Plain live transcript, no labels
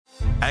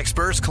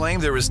Experts claim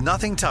there is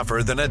nothing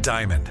tougher than a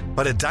diamond.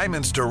 But at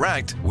Diamonds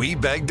Direct, we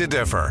beg to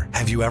differ.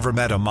 Have you ever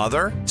met a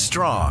mother?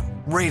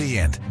 Strong,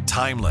 radiant,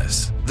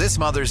 timeless. This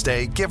Mother's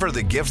Day, give her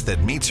the gift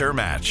that meets her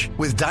match.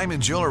 With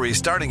diamond jewelry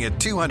starting at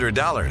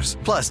 $200.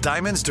 Plus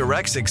Diamonds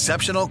Direct's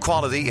exceptional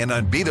quality and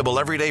unbeatable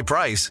everyday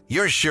price,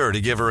 you're sure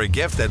to give her a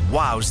gift that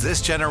wows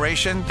this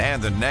generation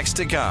and the next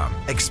to come.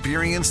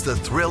 Experience the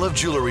thrill of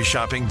jewelry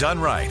shopping done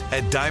right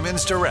at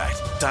Diamonds Direct.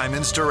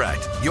 Diamonds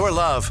Direct. Your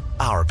love,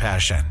 our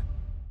passion.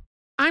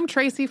 I'm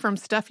Tracy from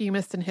Stuff You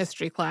Missed in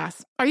History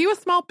class. Are you a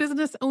small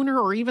business owner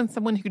or even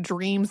someone who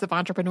dreams of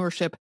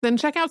entrepreneurship? Then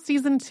check out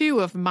Season 2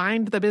 of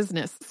Mind the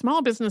Business,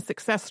 Small Business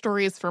Success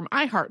Stories from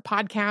iHeart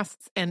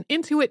Podcasts and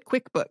Intuit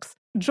QuickBooks.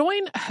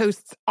 Join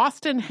hosts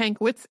Austin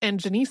Hankwitz and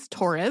Janice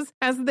Torres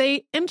as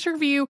they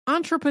interview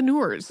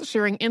entrepreneurs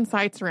sharing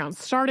insights around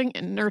starting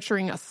and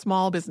nurturing a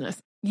small business.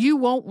 You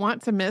won't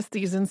want to miss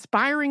these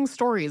inspiring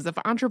stories of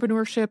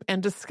entrepreneurship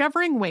and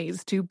discovering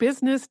ways to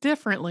business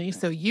differently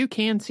so you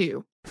can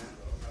too.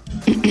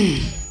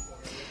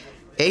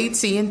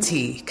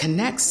 AT&T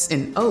connects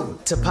an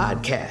ode to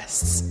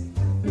podcasts.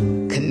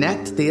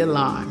 Connect the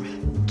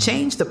alarm.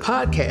 Change the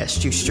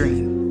podcast you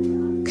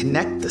stream.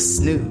 Connect the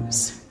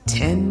snooze.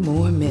 10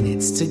 more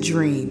minutes to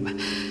dream.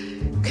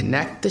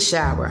 Connect the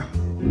shower.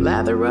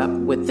 Lather up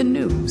with the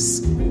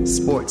news.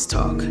 Sports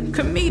talk,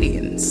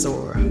 comedians,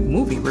 or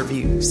movie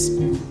reviews.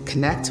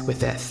 Connect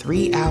with that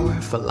 3-hour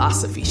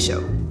philosophy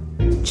show.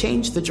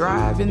 Change the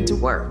drive into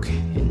work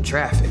in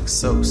traffic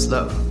so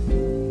slow.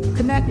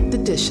 Connect the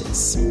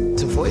dishes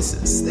to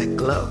voices that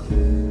glow.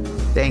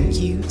 Thank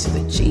you to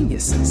the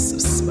geniuses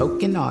of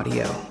spoken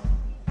audio.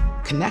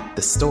 Connect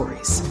the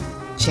stories.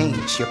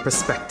 Change your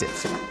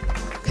perspective.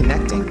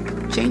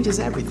 Connecting changes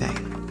everything.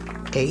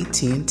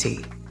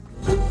 AT&T.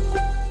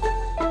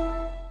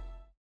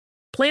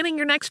 Planning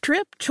your next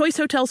trip? Choice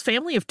Hotels'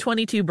 family of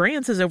 22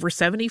 brands has over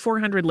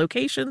 7,400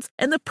 locations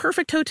and the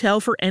perfect hotel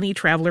for any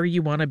traveler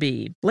you want to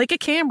be. Like a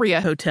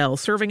Cambria Hotel,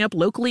 serving up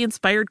locally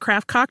inspired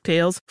craft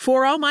cocktails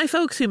for all my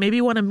folks who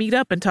maybe want to meet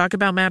up and talk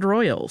about Mad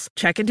Royals.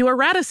 Check into a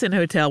Radisson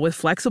Hotel with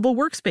flexible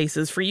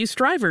workspaces for you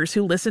strivers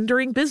who listen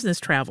during business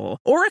travel.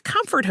 Or a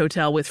Comfort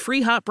Hotel with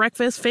free hot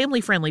breakfast,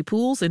 family-friendly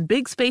pools, and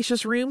big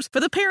spacious rooms for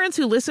the parents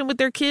who listen with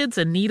their kids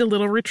and need a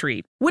little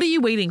retreat. What are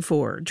you waiting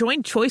for?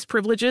 Join Choice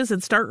Privileges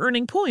and start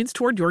earning points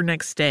toward your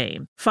next stay.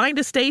 Find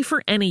a stay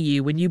for any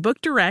you when you book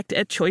direct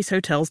at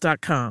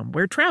choicehotels.com,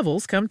 where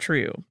travels come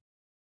true.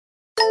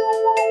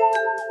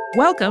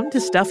 Welcome to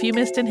Stuff You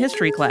Missed in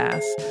History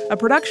class, a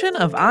production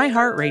of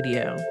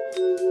iHeartRadio.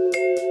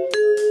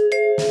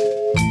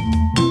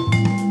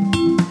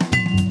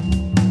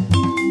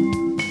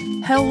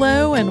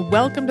 Hello and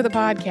welcome to the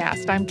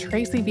podcast. I'm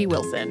Tracy V.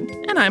 Wilson.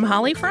 And I'm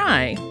Holly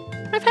Fry.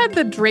 I've had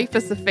the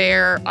Dreyfus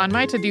Affair on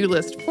my to-do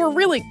list for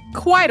really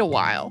quite a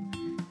while.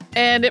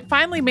 And it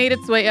finally made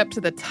its way up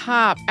to the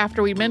top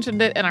after we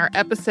mentioned it in our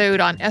episode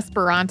on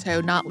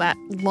Esperanto not that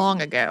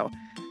long ago.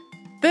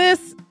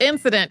 This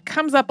incident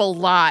comes up a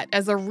lot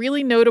as a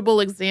really notable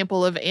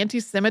example of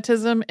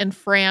anti-Semitism in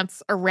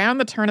France around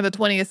the turn of the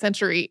 20th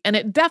century, and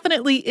it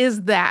definitely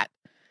is that.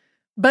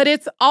 But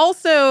it's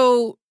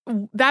also,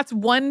 that's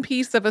one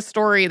piece of a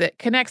story that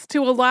connects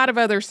to a lot of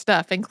other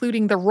stuff,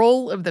 including the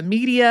role of the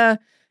media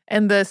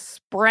and the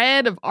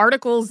spread of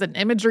articles and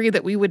imagery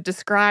that we would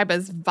describe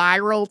as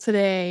viral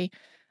today,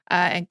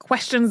 and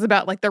questions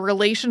about like the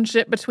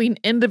relationship between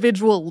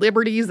individual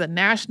liberties and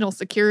national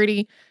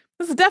security.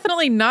 This is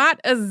definitely not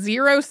a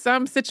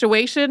zero-sum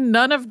situation.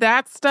 None of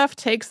that stuff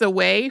takes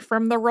away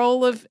from the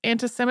role of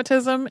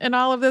anti-Semitism in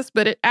all of this,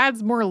 but it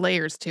adds more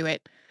layers to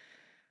it.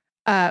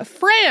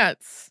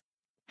 France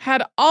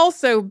had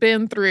also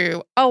been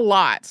through a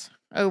lot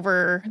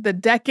over the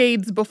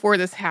decades before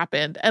this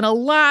happened. And a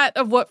lot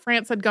of what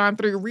France had gone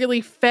through really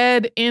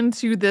fed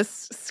into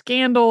this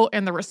scandal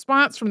and the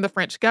response from the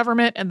French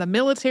government and the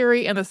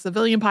military and the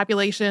civilian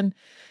population.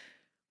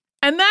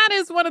 And that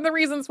is one of the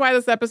reasons why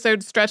this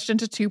episode stretched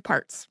into 2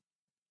 parts.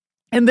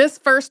 In this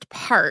first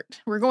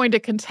part, we're going to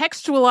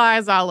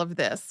contextualize all of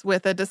this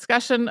with a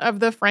discussion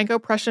of the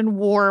Franco-Prussian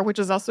War, which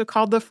is also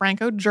called the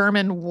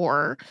Franco-German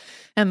War,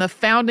 and the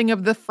founding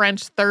of the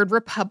French Third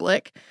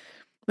Republic.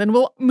 Then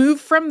we'll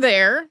move from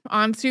there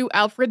on to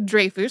Alfred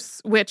Dreyfus,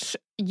 which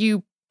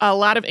a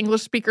lot of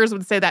English speakers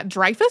would say that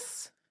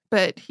Dreyfus,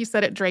 but he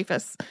said it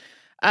Dreyfus.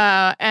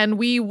 And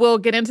we will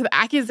get into the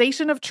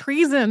accusation of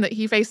treason that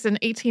he faced in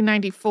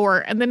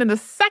 1894. And then in the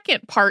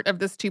second part of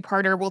this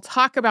 2-parter, we'll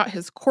talk about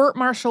his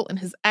court-martial and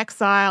his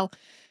exile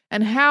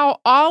and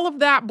how all of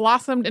that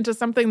blossomed into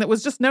something that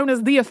was just known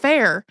as the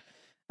affair,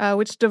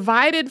 which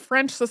divided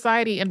French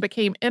society and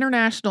became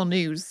international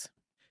news.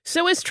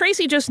 So as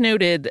Tracy just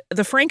noted,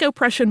 the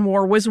Franco-Prussian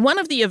War was one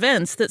of the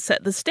events that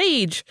set the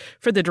stage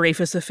for the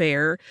Dreyfus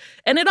Affair,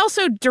 and it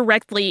also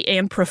directly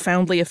and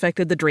profoundly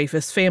affected the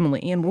Dreyfus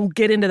family, and we'll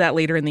get into that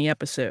later in the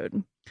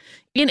episode.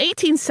 In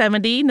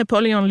 1870,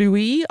 Napoleon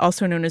Louis,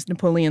 also known as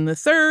Napoleon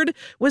III,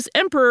 was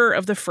Emperor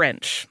of the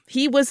French.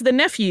 He was the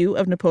nephew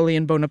of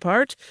Napoleon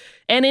Bonaparte,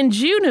 and in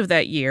June of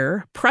that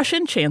year,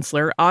 Prussian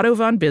Chancellor Otto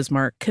von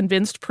Bismarck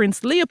convinced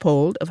Prince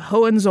Leopold of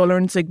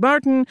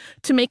Hohenzollern-Sigmaringen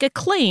to make a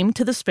claim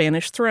to the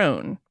Spanish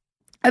throne.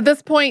 At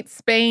this point,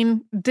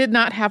 Spain did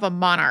not have a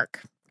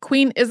monarch.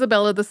 Queen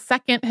Isabella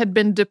II had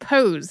been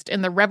deposed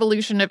in the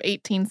Revolution of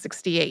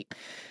 1868.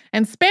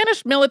 And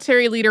Spanish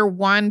military leader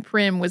Juan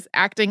Prim was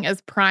acting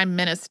as prime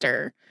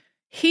minister.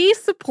 He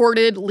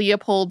supported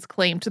Leopold's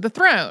claim to the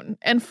throne,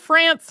 and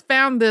France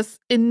found this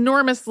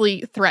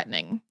enormously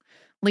threatening.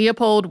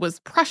 Leopold was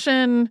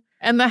Prussian,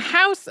 and the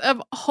House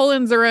of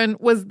Hohenzollern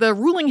was the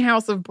ruling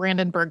house of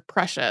Brandenburg,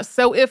 Prussia.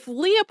 So if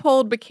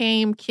Leopold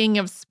became king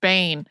of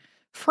Spain,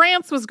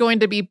 France was going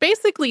to be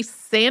basically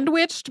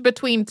sandwiched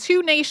between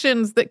two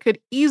nations that could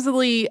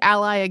easily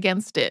ally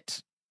against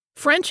it.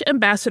 French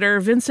ambassador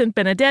Vincent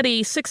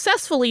Benedetti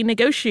successfully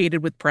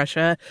negotiated with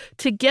Prussia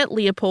to get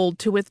Leopold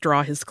to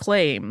withdraw his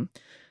claim.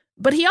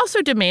 But he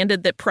also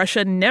demanded that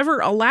Prussia never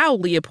allow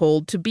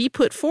Leopold to be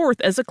put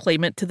forth as a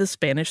claimant to the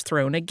Spanish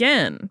throne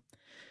again.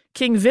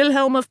 King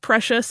Wilhelm of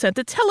Prussia sent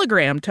a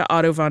telegram to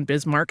Otto von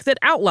Bismarck that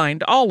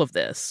outlined all of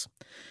this.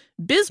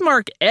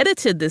 Bismarck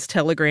edited this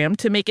telegram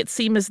to make it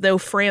seem as though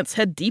France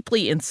had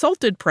deeply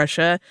insulted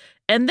Prussia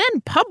and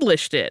then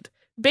published it,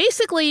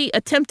 basically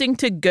attempting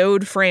to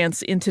goad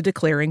France into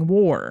declaring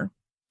war.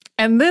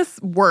 And this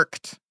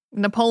worked.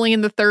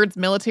 Napoleon III's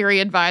military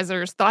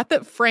advisors thought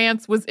that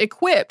France was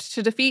equipped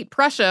to defeat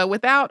Prussia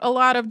without a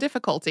lot of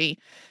difficulty.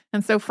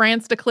 And so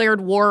France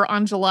declared war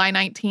on July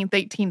 19,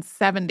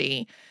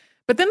 1870.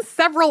 But then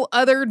several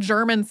other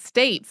German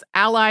states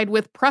allied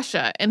with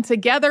Prussia, and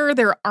together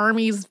their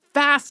armies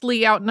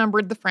vastly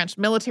outnumbered the French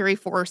military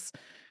force.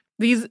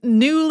 These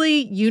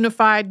newly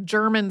unified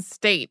German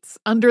states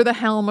under the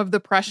helm of the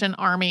Prussian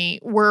army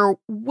were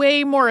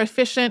way more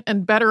efficient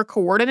and better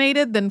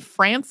coordinated than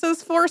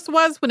France's force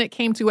was when it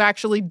came to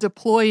actually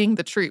deploying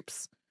the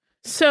troops.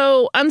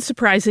 So,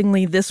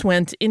 unsurprisingly, this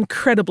went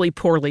incredibly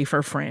poorly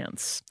for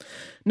France.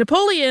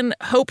 Napoleon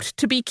hoped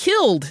to be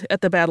killed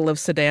at the Battle of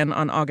Sedan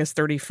on August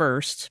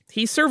 31st.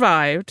 He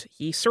survived,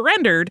 he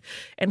surrendered,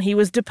 and he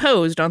was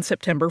deposed on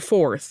September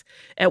 4th,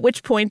 at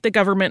which point the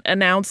government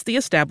announced the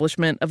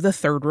establishment of the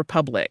Third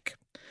Republic.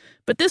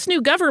 But this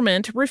new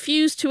government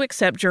refused to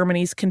accept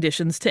Germany's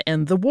conditions to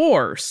end the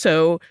war,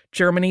 so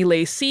Germany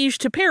lay siege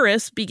to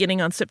Paris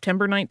beginning on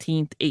September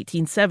 19th,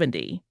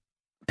 1870.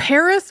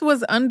 Paris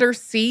was under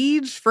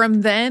siege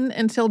from then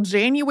until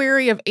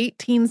January of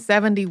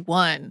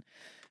 1871.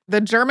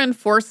 The German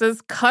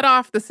forces cut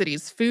off the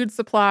city's food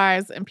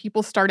supplies and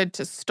people started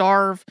to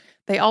starve.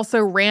 They also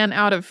ran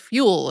out of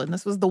fuel, and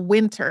this was the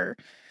winter.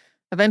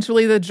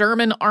 Eventually, the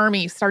German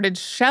army started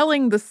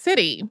shelling the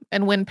city,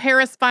 and when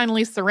Paris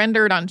finally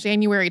surrendered on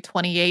January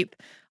 28th,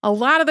 a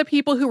lot of the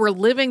people who were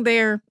living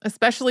there,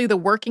 especially the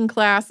working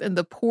class and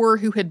the poor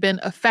who had been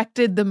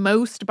affected the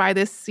most by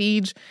this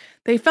siege,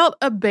 they felt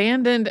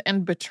abandoned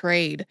and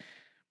betrayed.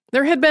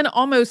 There had been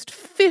almost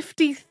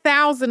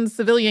 50,000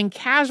 civilian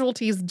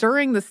casualties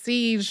during the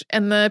siege,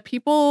 and the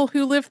people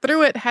who lived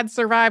through it had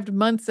survived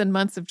months and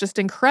months of just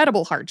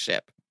incredible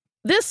hardship.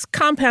 This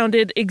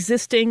compounded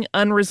existing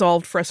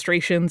unresolved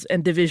frustrations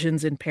and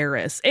divisions in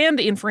Paris and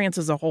in France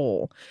as a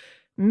whole.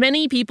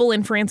 Many people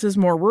in France's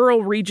more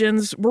rural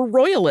regions were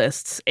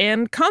royalists,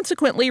 and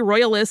consequently,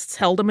 royalists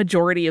held a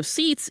majority of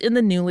seats in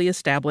the newly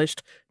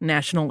established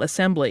National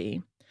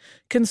Assembly.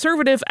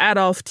 Conservative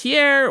Adolphe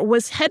Thiers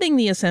was heading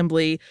the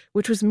assembly,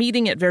 which was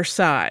meeting at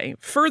Versailles,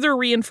 further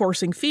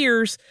reinforcing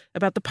fears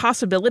about the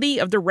possibility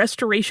of the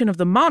restoration of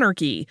the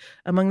monarchy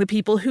among the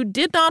people who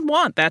did not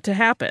want that to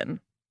happen.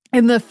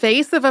 In the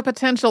face of a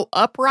potential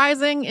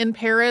uprising in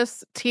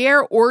Paris,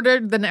 Thiers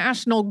ordered the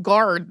National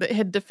Guard that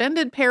had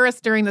defended Paris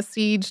during the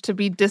siege to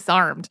be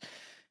disarmed.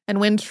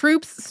 And when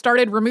troops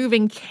started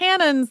removing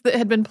cannons that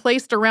had been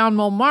placed around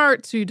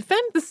Montmartre to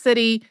defend the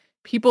city,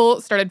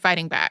 people started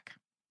fighting back.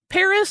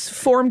 Paris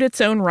formed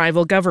its own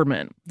rival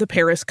government, the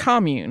Paris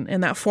Commune,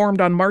 and that formed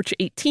on March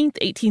 18,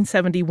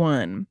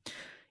 1871.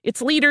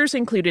 Its leaders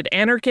included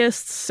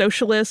anarchists,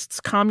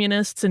 socialists,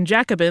 communists, and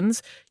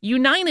Jacobins,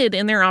 united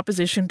in their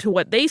opposition to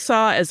what they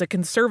saw as a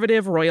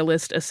conservative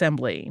royalist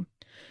assembly.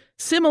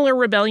 Similar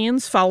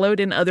rebellions followed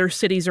in other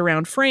cities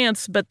around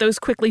France, but those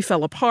quickly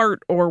fell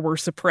apart or were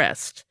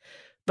suppressed.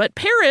 But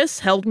Paris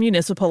held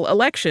municipal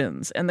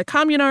elections, and the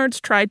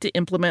communards tried to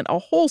implement a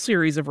whole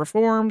series of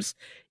reforms,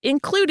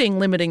 including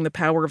limiting the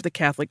power of the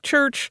Catholic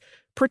Church,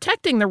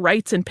 protecting the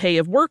rights and pay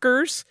of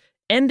workers,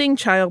 ending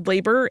child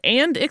labor,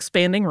 and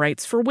expanding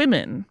rights for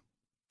women.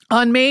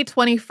 On May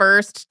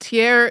 21st,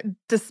 Thiers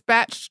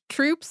dispatched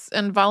troops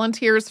and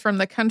volunteers from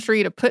the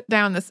country to put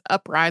down this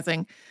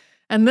uprising.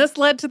 And this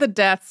led to the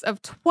deaths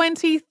of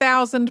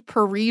 20,000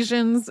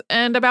 Parisians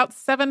and about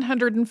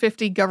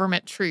 750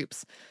 government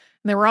troops.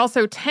 And there were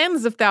also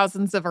tens of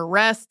thousands of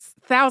arrests.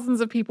 Thousands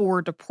of people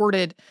were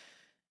deported.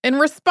 In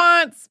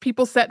response,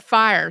 people set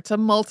fire to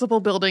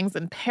multiple buildings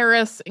in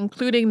Paris,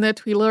 including the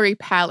Tuileries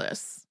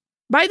Palace.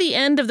 By the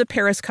end of the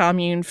Paris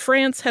Commune,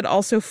 France had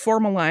also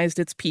formalized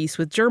its peace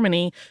with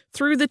Germany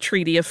through the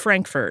Treaty of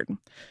Frankfurt.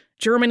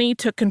 Germany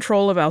took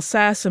control of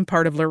Alsace and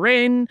part of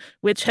Lorraine,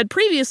 which had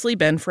previously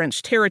been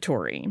French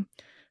territory.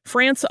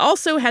 France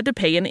also had to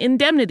pay an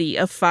indemnity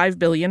of 5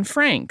 billion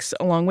francs,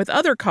 along with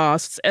other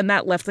costs, and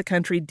that left the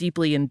country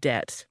deeply in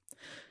debt.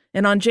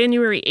 And on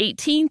January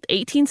 18,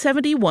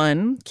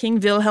 1871, King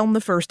Wilhelm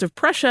I of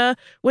Prussia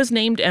was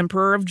named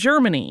Emperor of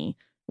Germany,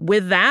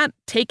 with that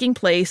taking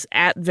place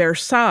at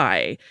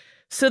Versailles.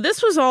 So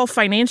this was all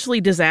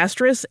financially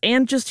disastrous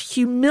and just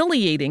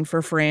humiliating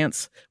for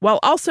France, while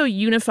also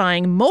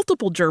unifying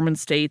multiple German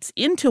states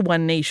into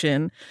one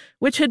nation,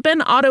 which had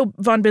been Otto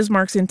von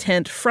Bismarck's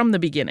intent from the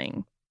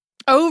beginning.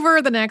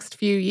 Over the next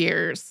few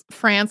years,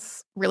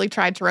 France really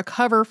tried to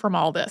recover from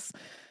all this.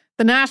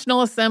 The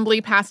National Assembly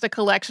passed a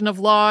collection of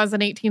laws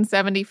in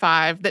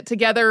 1875 that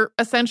together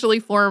essentially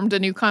formed a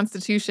new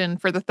constitution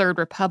for the Third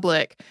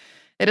Republic.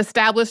 It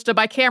established a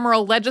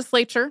bicameral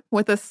legislature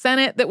with a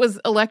Senate that was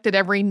elected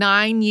every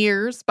 9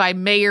 years by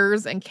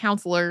mayors and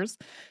councilors,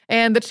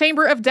 and the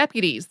Chamber of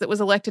Deputies that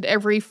was elected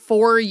every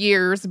 4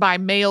 years by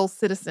male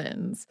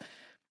citizens.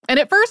 And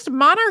at first,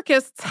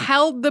 monarchists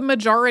held the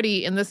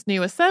majority in this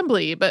new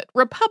assembly, but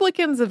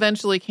Republicans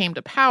eventually came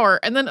to power.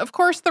 And then, of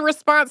course, the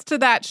response to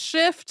that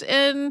shift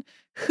in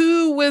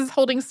who was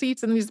holding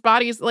seats in these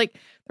bodies, the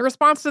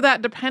response to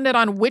that depended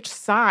on which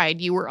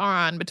side you were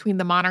on between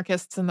the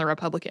monarchists and the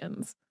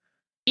Republicans.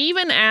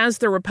 Even as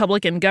the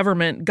Republican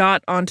government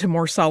got onto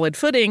more solid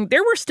footing,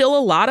 there were still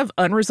a lot of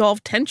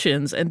unresolved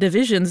tensions and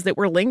divisions that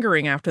were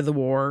lingering after the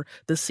war,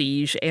 the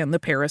siege, and the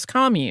Paris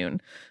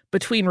Commune.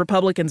 Between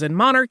Republicans and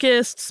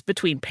monarchists,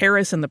 between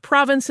Paris and the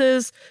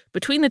provinces,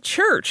 between the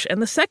church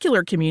and the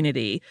secular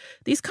community.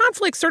 These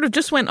conflicts sort of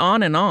just went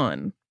on and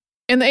on.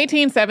 In the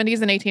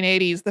 1870s and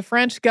 1880s, the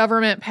French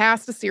government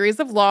passed a series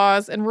of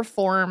laws and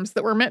reforms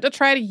that were meant to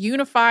try to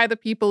unify the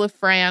people of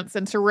France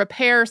and to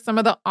repair some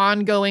of the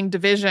ongoing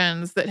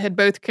divisions that had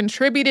both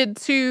contributed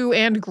to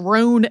and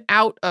grown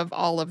out of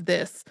all of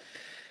this.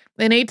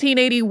 In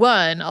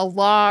 1881, a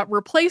law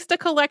replaced a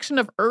collection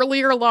of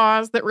earlier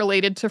laws that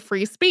related to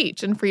free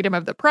speech and freedom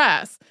of the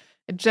press.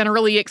 It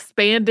generally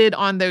expanded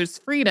on those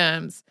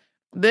freedoms.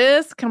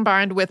 This,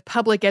 combined with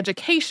public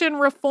education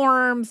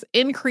reforms,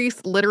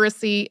 increased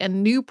literacy,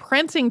 and new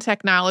printing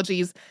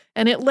technologies,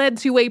 and it led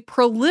to a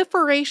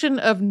proliferation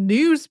of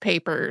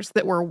newspapers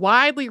that were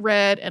widely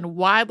read and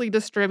widely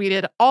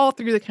distributed all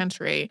through the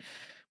country.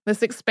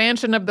 This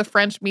expansion of the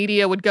French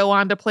media would go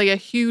on to play a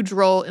huge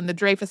role in the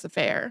Dreyfus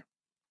Affair.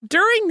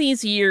 During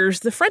these years,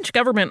 the French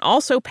government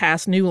also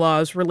passed new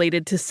laws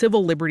related to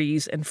civil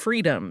liberties and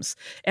freedoms,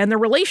 and the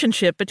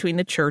relationship between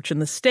the church and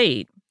the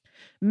state.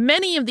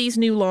 Many of these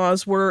new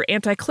laws were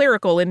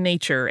anti-clerical in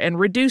nature and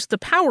reduced the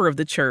power of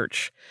the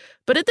church.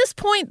 But at this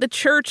point, the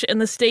church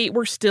and the state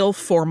were still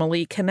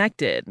formally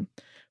connected.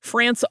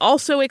 France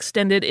also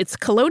extended its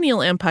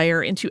colonial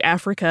empire into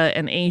Africa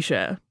and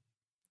Asia.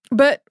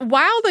 But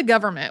while the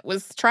government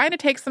was trying to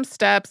take some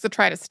steps to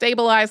try to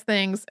stabilize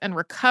things and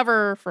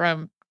recover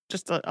from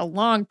just a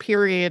long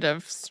period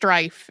of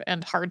strife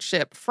and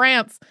hardship,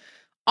 France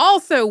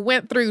also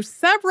went through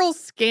several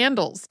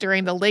scandals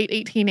during the late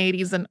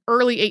 1880s and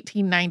early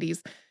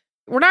 1890s.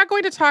 We're not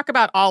going to talk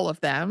about all of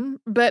them,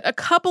 but a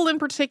couple in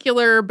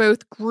particular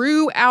both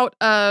grew out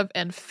of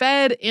and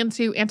fed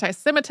into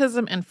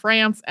anti-Semitism in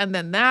France, and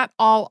then that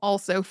all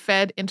also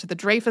fed into the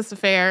Dreyfus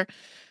Affair.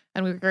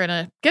 And we're going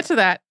to get to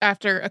that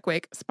after a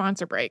quick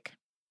sponsor break.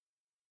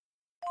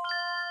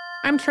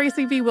 I'm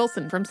Tracy V.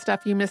 Wilson from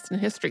Stuff You Missed in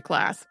History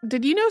Class.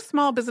 Did you know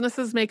small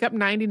businesses make up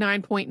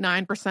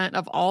 99.9%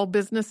 of all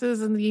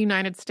businesses in the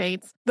United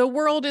States? The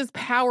world is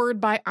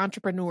powered by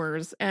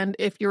entrepreneurs, and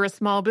if you're a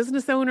small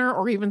business owner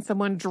or even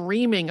someone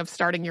dreaming of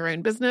starting your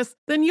own business,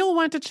 then you'll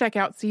want to check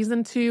out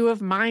Season 2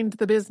 of Mind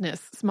the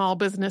Business, Small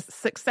Business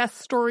Success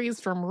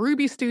Stories from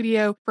Ruby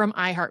Studio, from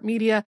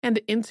iHeartMedia, and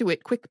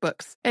Intuit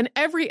QuickBooks. And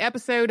every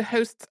episode,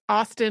 hosts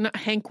Austin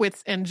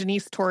Hankwitz and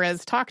Janice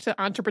Torres talk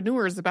to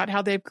entrepreneurs about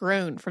how they've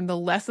grown from the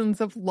lessons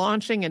of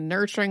launching and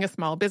nurturing a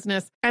small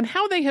business and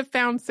how they have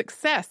found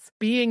success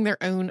being their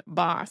own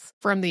boss.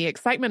 From the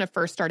excitement of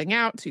first starting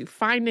out to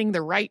finding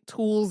the right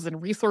tools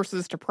and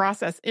resources to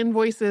process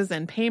invoices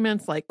and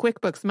payments like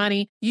QuickBooks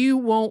Money, you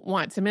won't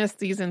want to miss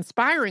these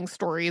inspiring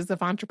stories of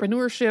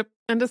entrepreneurship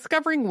and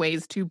discovering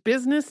ways to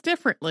business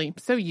differently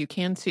so you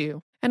can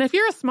too. And if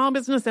you're a small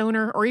business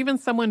owner or even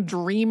someone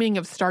dreaming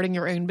of starting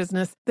your own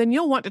business, then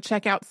you'll want to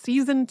check out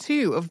Season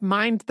 2 of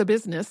Mind the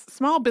Business,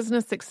 Small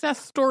Business Success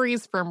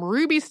Stories from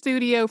Ruby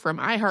Studio, from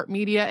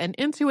iHeartMedia, and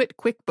Intuit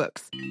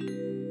QuickBooks.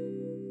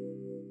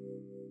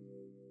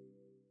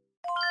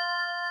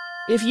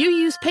 If you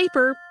use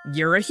paper,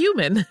 you're a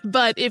human.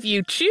 But if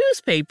you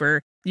choose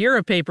paper, you're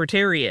a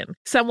papertarian,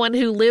 someone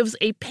who lives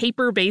a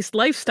paper-based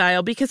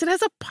lifestyle because it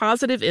has a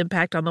positive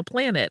impact on the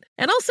planet.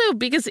 And also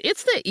because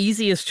it's the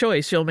easiest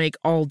choice you'll make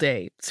all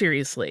day.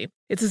 Seriously.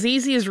 It's as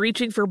easy as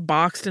reaching for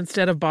boxed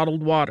instead of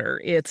bottled water.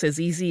 It's as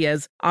easy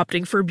as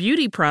opting for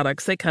beauty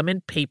products that come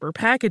in paper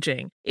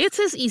packaging. It's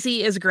as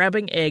easy as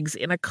grabbing eggs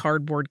in a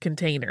cardboard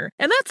container.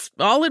 And that's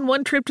all in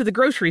one trip to the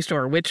grocery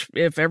store, which,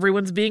 if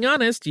everyone's being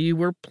honest, you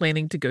were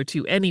planning to go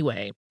to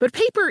anyway. But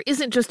paper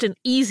isn't just an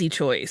easy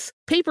choice.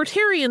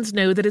 Papertarians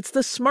know that it's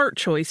the smart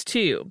choice,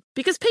 too.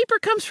 Because paper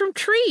comes from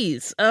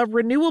trees, a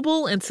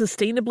renewable and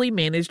sustainably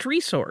managed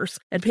resource.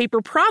 And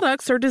paper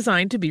products are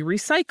designed to be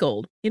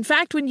recycled. In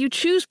fact, when you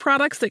choose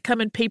products that come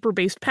in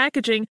paper-based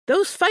packaging,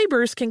 those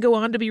fibers can go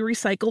on to be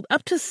recycled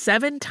up to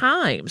 7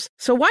 times.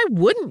 So why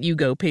wouldn't you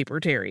go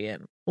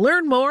papertarian?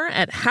 Learn more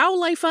at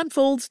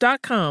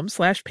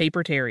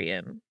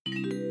howlifeunfolds.com/papertarian.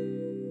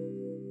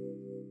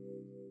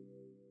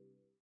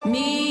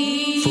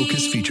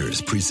 Focus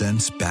Features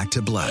presents Back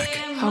to Black.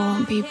 I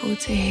want people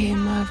to hear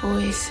my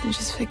voice and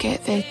just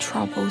forget their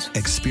troubles.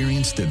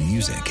 Experience the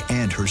music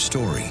and her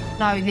story.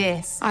 Know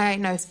this. I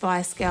ain't no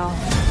Spice Girl.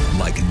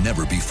 Like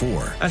never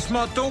before. That's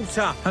my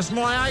daughter. That's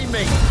my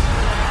Amy.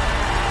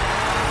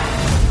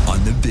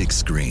 On the big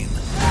screen.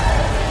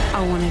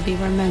 I want to be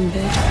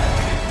remembered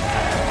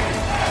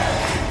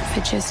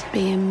for just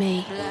being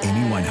me.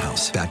 Amy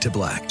Winehouse, Back to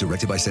Black,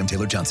 directed by Sam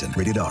Taylor Johnson.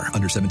 Rated R,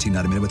 under 17,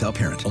 not a minute without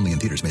parent. Only in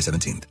theaters May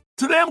 17th.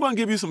 Today I'm going to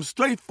give you some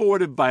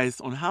straightforward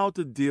advice on how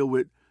to deal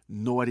with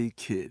naughty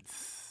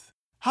kids.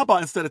 How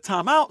about instead of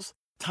timeouts,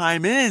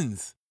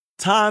 time-ins?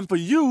 Time for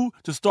you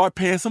to start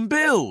paying some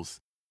bills.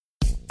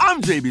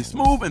 I'm JB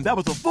Smoove, and that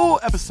was a full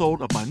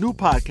episode of my new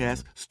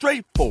podcast,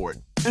 Straightforward,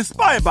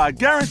 inspired by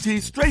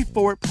guaranteed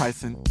straightforward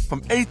pricing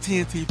from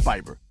AT&T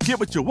Fiber. Get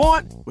what you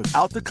want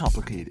without the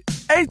complicated.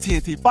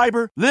 AT&T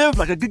Fiber, live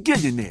like a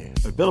gigillionaire.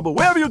 Available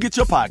wherever you get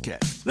your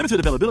podcast. Limited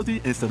availability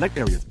in select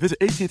areas. Visit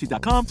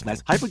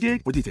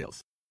AT&T.com/hypergig for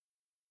details.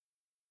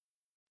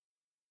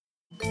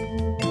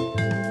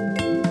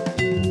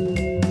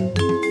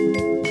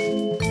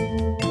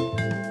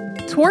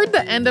 Toward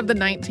the end of the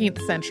 19th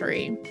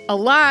century, a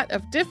lot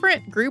of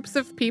different groups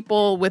of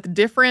people with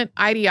different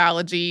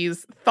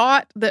ideologies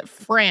thought that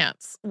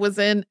France was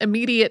in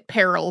immediate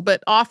peril,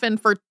 but often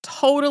for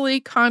totally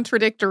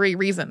contradictory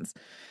reasons.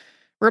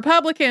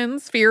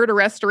 Republicans feared a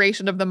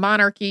restoration of the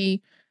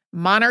monarchy.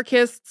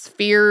 Monarchists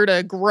feared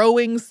a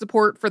growing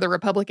support for the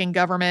Republican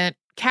government.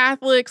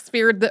 Catholics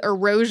feared the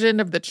erosion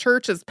of the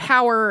church's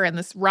power and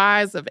this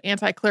rise of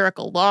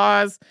anti-clerical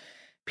laws.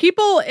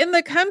 People in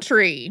the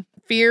country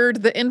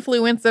feared the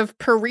influence of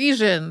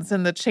Parisians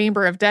in the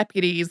Chamber of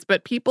Deputies,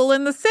 but people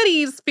in the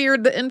cities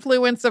feared the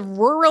influence of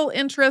rural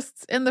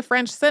interests in the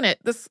French Senate.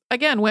 This,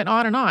 again, went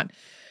on and on.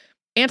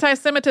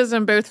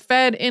 Anti-Semitism both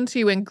fed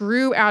into and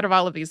grew out of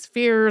all of these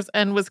fears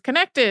and was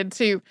connected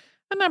to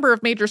a number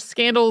of major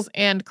scandals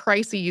and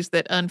crises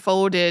that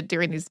unfolded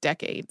during these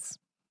decades.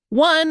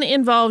 One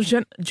involves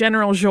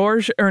General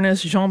Georges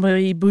Ernest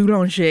Jean-Marie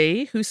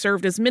Boulanger, who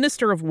served as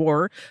Minister of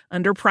War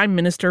under Prime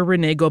Minister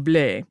René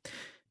Goblet.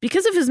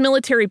 Because of his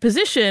military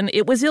position,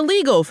 it was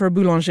illegal for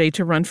Boulanger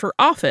to run for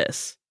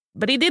office,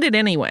 but he did it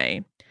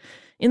anyway.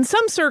 In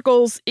some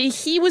circles,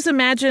 he was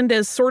imagined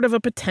as sort of a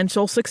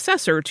potential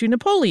successor to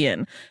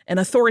Napoleon, an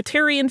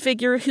authoritarian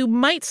figure who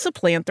might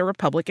supplant the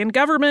Republican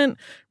government,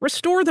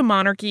 restore the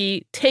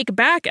monarchy, take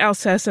back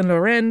Alsace and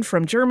Lorraine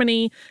from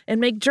Germany, and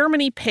make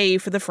Germany pay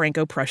for the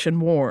Franco-Prussian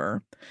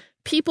War.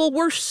 People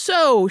were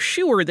so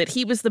sure that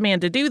he was the man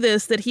to do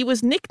this that he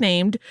was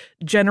nicknamed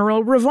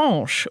General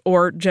Revanche,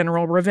 or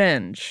General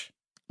Revenge.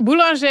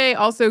 Boulanger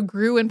also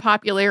grew in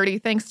popularity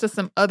thanks to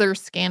some other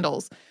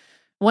scandals.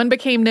 One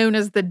became known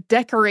as the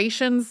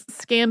Decorations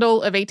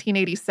Scandal of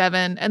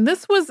 1887, and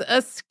this was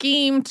a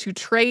scheme to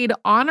trade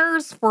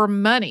honors for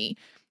money,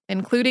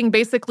 including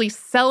basically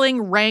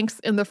selling ranks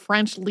in the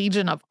French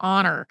Legion of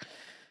Honor.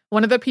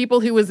 One of the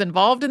people who was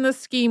involved in this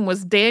scheme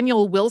was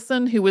Daniel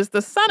Wilson, who was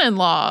the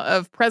son-in-law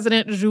of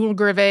President Jules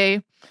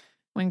Greve.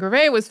 When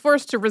Greve was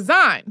forced to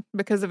resign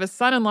because of his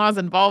son-in-law's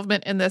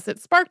involvement in this, it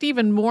sparked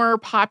even more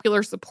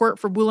popular support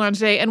for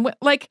Boulanger. And I want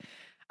to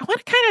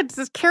kind of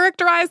just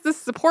characterize this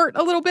support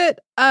a little bit.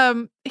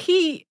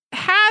 He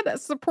had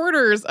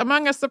supporters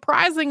among a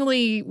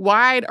surprisingly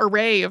wide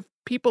array of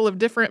people of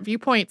different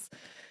viewpoints.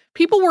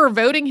 People were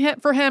voting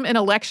for him in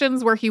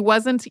elections where he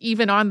wasn't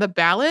even on the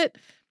ballot.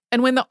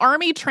 And when the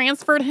army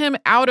transferred him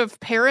out of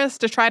Paris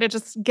to try to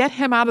just get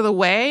him out of the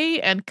way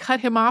and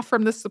cut him off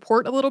from the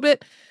support a little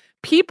bit,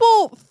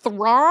 people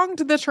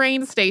thronged the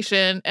train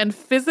station and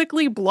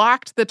physically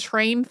blocked the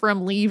train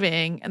from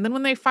leaving. And then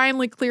when they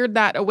finally cleared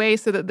that away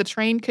so that the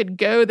train could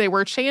go, they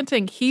were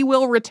chanting, "He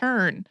will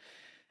return,"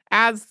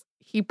 as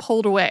he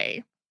pulled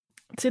away.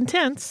 It's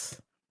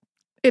intense.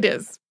 It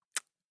is.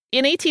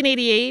 In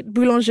 1888,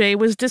 Boulanger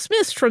was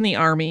dismissed from the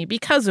army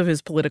because of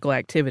his political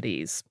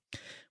activities.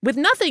 With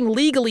nothing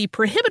legally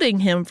prohibiting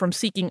him from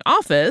seeking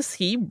office,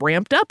 he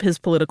ramped up his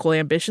political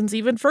ambitions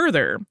even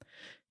further.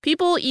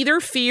 People either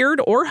feared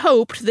or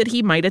hoped that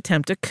he might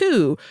attempt a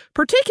coup,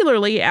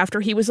 particularly after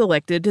he was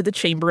elected to the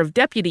Chamber of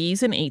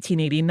Deputies in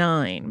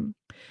 1889.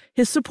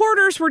 His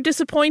supporters were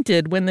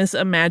disappointed when this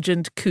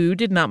imagined coup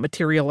did not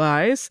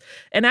materialize,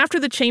 and after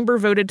the chamber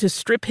voted to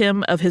strip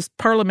him of his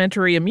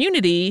parliamentary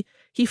immunity,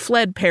 he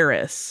fled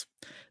Paris.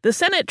 The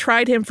Senate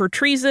tried him for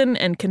treason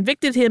and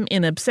convicted him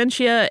in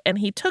absentia, and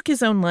he took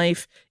his own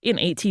life in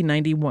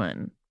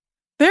 1891.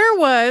 There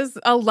was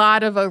a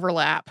lot of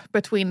overlap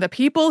between the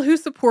people who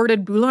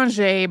supported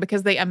Boulanger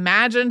because they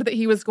imagined that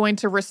he was going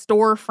to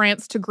restore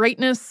France to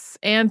greatness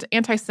and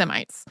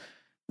anti-Semites.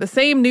 The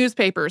same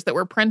newspapers that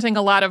were printing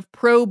a lot of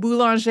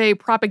pro-Boulanger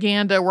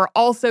propaganda were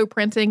also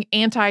printing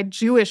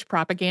anti-Jewish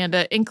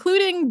propaganda,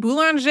 including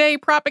Boulanger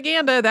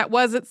propaganda that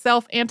was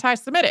itself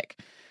anti-Semitic.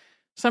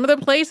 Some of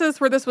the places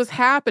where this was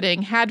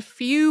happening had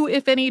few,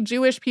 if any,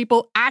 Jewish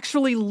people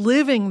actually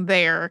living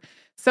there.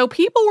 So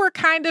people were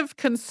kind of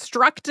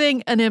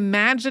constructing an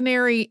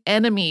imaginary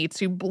enemy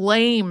to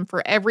blame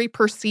for every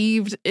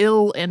perceived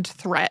ill and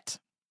threat.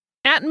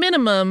 At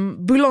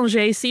minimum,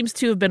 Boulanger seems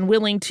to have been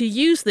willing to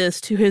use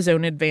this to his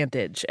own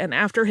advantage, and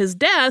after his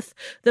death,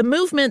 the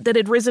movement that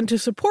had risen to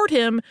support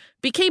him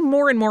became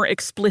more and more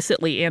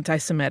explicitly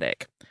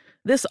anti-Semitic.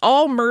 This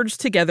all merged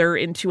together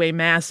into a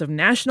mass of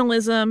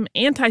nationalism,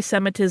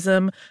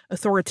 anti-Semitism,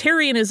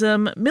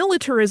 authoritarianism,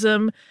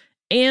 militarism,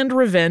 and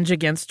revenge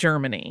against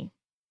Germany.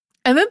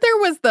 And then there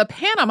was the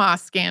Panama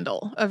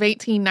Scandal of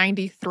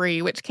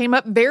 1893, which came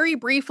up very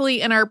briefly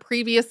in our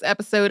previous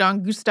episode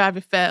on Gustave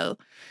Eiffel.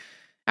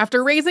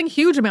 After raising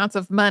huge amounts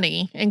of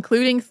money,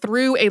 including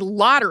through a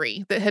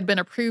lottery that had been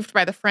approved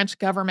by the French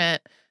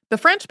government, the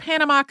French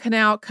Panama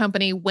Canal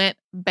Company went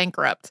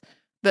bankrupt.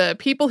 The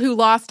people who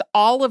lost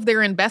all of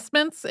their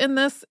investments in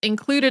this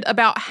included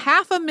about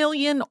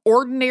 500,000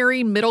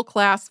 ordinary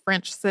middle-class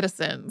French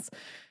citizens.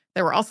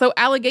 There were also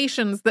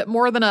allegations that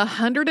more than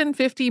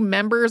 150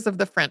 members of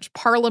the French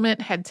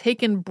Parliament had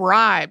taken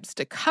bribes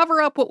to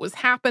cover up what was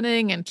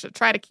happening and to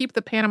try to keep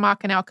the Panama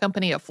Canal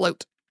Company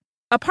afloat.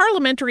 A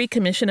parliamentary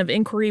commission of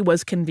inquiry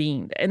was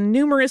convened, and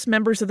numerous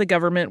members of the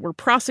government were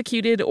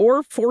prosecuted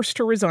or forced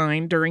to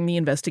resign during the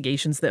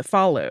investigations that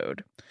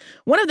followed.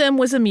 One of them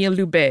was Émile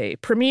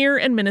Loubet, Premier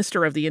and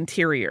Minister of the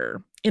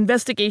Interior.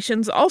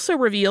 Investigations also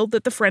revealed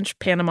that the French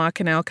Panama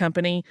Canal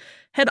Company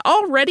had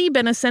already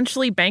been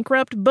essentially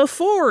bankrupt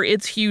before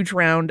its huge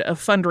round of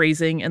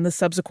fundraising and the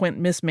subsequent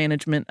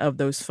mismanagement of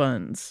those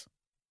funds.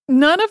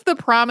 None of the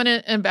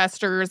prominent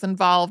investors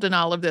involved in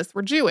all of this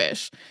were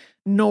Jewish,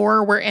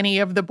 nor were any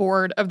of the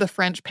board of the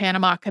French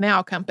Panama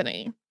Canal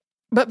Company.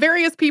 But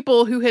various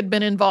people who had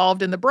been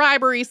involved in the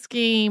bribery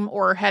scheme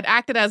or had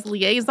acted as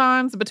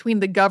liaisons between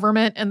the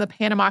government and the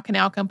Panama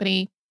Canal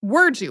Company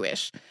were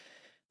Jewish.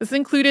 This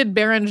included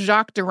Baron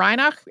Jacques de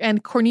Reinach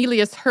and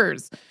Cornelius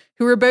Herz,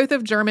 who were both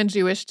of German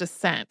Jewish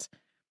descent.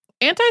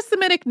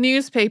 Anti-Semitic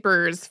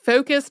newspapers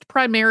focused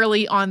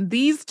primarily on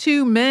these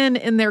two men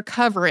in their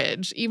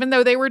coverage, even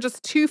though they were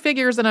just two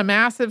figures in a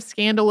massive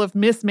scandal of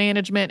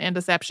mismanagement and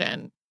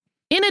deception.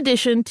 In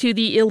addition to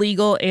the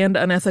illegal and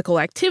unethical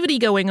activity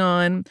going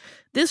on,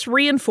 this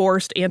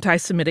reinforced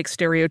anti-Semitic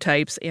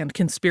stereotypes and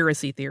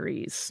conspiracy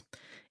theories.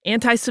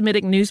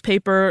 Anti-Semitic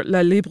newspaper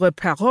La Libre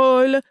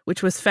Parole,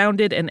 which was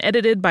founded and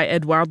edited by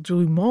Edouard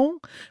Drumont,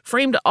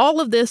 framed all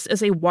of this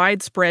as a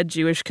widespread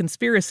Jewish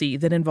conspiracy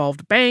that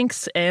involved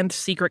banks and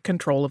secret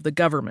control of the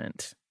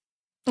government.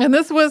 And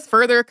this was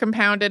further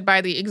compounded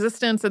by the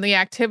existence and the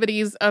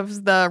activities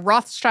of the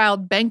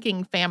Rothschild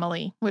banking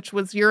family, which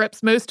was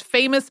Europe's most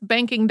famous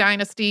banking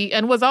dynasty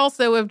and was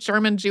also of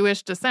German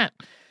Jewish descent.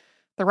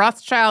 The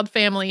Rothschild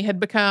family had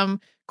become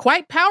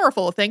quite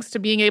powerful thanks to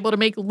being able to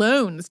make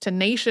loans to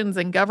nations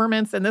and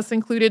governments, and this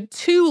included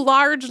 2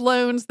 large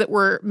loans that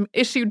were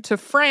issued to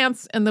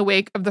France in the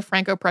wake of the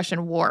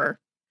Franco-Prussian War.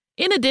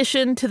 In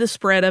addition to the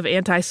spread of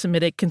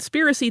anti-Semitic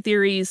conspiracy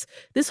theories,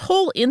 this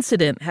whole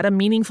incident had a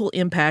meaningful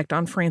impact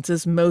on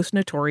France's most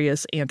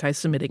notorious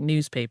anti-Semitic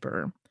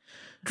newspaper.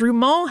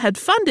 Drumont had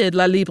funded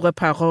La Libre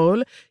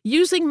Parole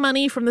using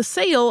money from the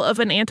sale of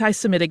an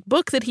anti-Semitic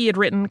book that he had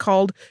written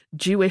called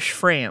Jewish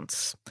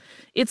France.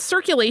 Its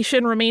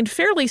circulation remained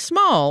fairly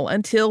small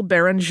until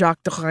Baron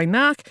Jacques de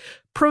Reinach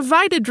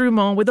provided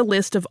Drumont with a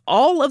list of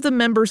all of the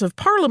members of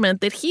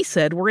parliament that he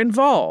said were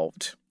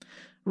involved.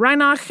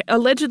 Reinach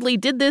allegedly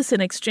did this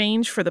in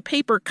exchange for the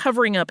paper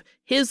covering up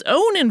his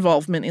own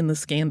involvement in the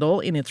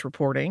scandal in its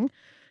reporting.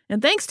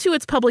 And thanks to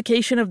its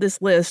publication of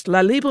this list, La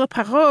Libre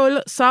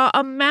Parole saw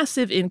a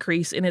massive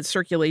increase in its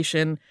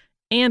circulation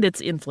and its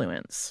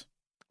influence.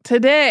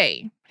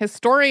 Today,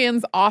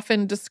 historians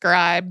often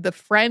describe the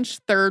French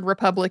Third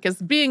Republic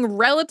as being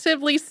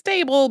relatively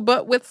stable,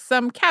 but with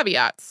some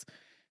caveats.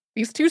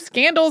 These 2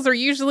 scandals are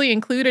usually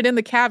included in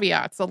the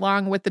caveats,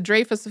 along with the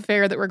Dreyfus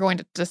affair that we're going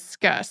to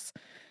discuss.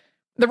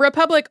 The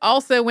Republic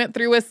also went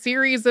through a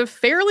series of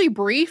fairly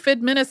brief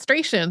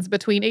administrations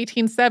between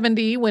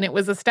 1870, when it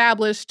was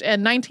established,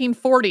 and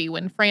 1940,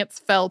 when France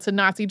fell to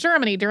Nazi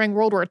Germany during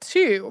World War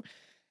II.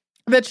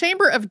 The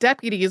Chamber of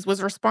Deputies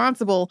was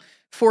responsible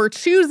for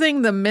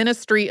choosing the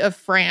Ministry of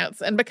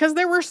France, and because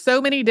there were so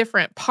many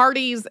different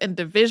parties and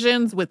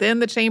divisions within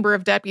the Chamber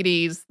of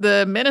Deputies,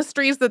 the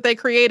ministries that they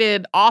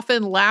created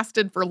often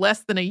lasted for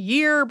less than a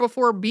year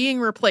before being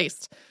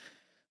replaced.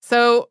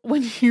 So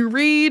when you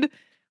read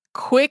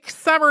quick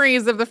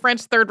summaries of the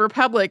French Third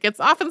Republic, it's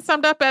often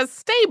summed up as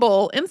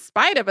stable in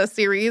spite of a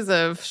series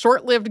of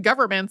short-lived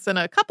governments and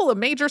a couple of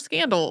major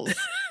scandals.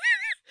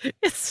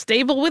 It's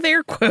stable with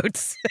air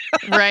quotes.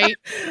 Right.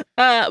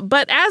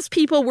 But as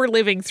people were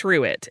living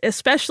through it,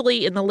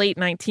 especially in the late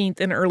 19th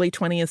and early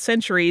 20th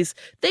centuries,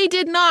 they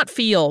did not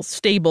feel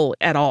stable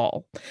at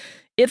all.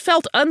 It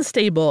felt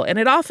unstable, and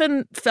it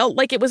often felt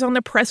like it was on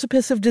the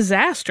precipice of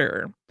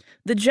disaster.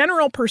 The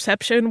general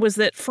perception was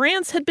that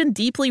France had been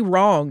deeply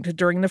wronged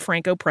during the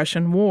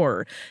Franco-Prussian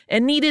War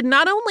and needed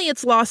not only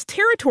its lost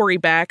territory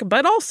back,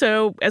 but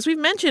also, as we've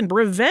mentioned,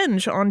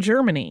 revenge on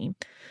Germany.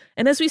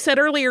 And as we said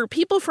earlier,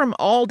 people from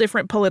all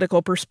different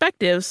political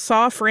perspectives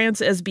saw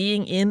France as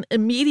being in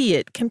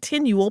immediate,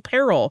 continual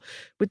peril,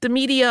 with the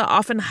media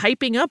often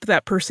hyping up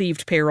that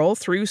perceived peril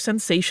through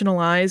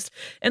sensationalized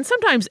and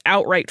sometimes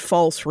outright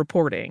false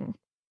reporting.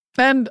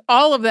 And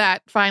all of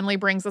that finally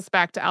brings us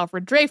back to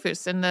Alfred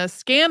Dreyfus and the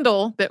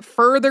scandal that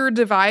further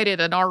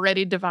divided an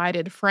already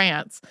divided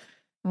France.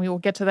 And we will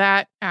get to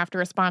that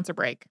after a sponsor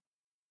break.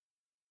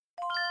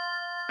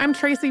 I'm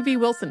Tracy V.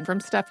 Wilson from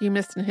Stuff You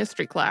Missed in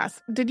History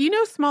class. Did you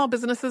know small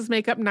businesses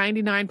make up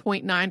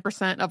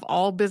 99.9% of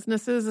all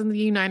businesses in the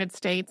United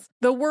States?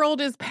 The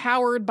world is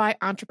powered by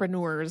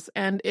entrepreneurs,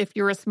 and if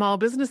you're a small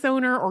business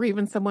owner or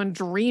even someone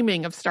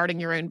dreaming of starting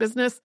your own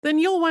business, then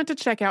you'll want to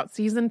check out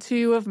Season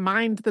 2 of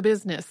Mind the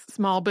Business,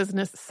 Small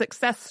Business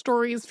Success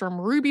Stories from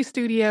Ruby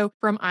Studio,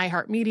 from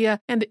iHeartMedia,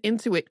 and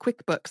Intuit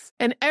QuickBooks.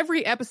 And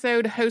every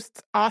episode,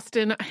 hosts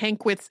Austin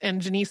Hankwitz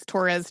and Janice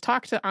Torres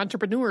talk to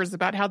entrepreneurs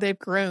about how they've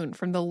grown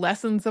from the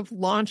lessons of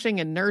launching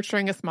and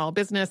nurturing a small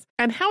business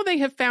and how they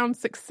have found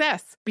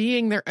success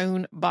being their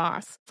own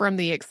boss. From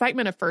the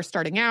excitement of first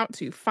starting out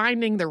to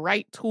finding the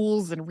right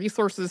tools and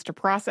resources to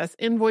process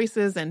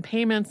invoices and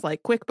payments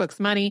like QuickBooks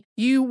Money,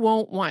 you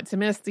won't want to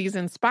miss these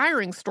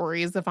inspiring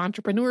stories of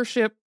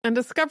entrepreneurship and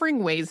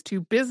discovering ways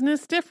to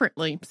business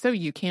differently so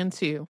you can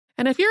too.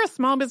 And if you're a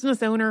small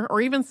business owner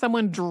or even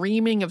someone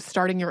dreaming of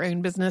starting your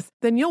own business,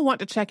 then you'll want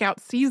to check out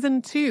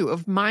Season 2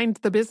 of Mind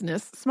the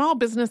Business, Small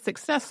Business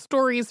Success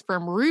Stories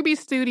from Ruby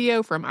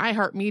Studio, from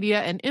iHeartMedia,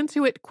 and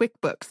Intuit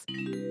QuickBooks.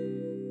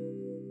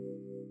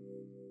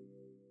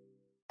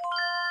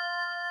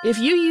 If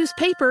you use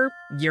paper,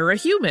 you're a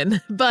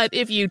human. But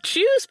if you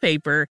choose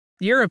paper,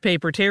 you're a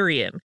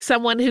papertarian,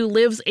 someone who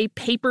lives a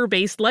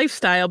paper-based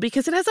lifestyle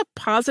because it has a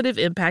positive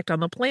impact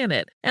on the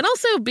planet. And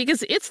also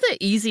because it's the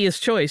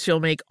easiest choice you'll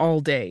make all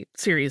day,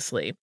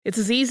 seriously. It's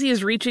as easy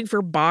as reaching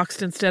for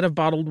boxed instead of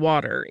bottled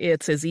water.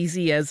 It's as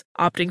easy as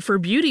opting for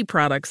beauty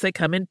products that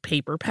come in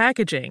paper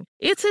packaging.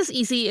 It's as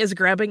easy as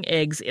grabbing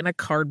eggs in a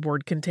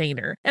cardboard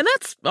container. And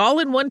that's all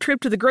in one trip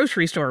to the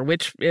grocery store,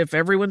 which, if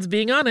everyone's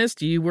being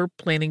honest, you were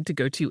planning to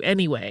go to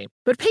anyway.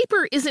 But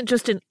paper isn't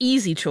just an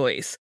easy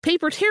choice.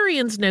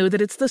 Papertarians know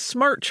that it's the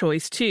smart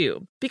choice,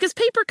 too. Because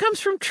paper comes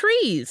from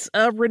trees,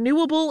 a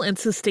renewable and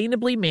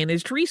sustainably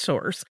managed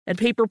resource. And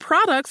paper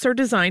products are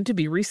designed to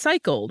be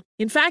recycled.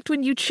 In fact,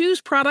 when you choose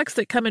products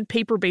that come in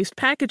paper-based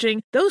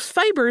packaging, those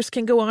fibers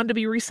can go on to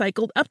be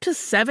recycled up to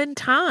 7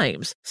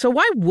 times. So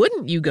why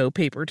wouldn't you go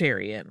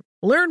papertarian?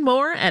 Learn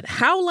more at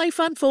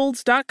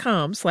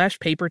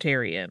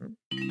howlifeunfolds.com/papertarian.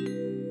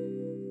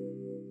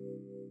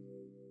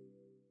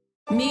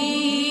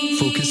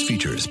 Focus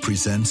Features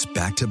presents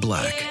Back to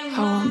Black. I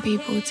want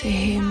people to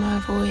hear my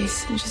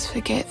voice and just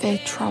forget their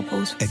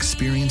troubles.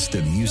 Experience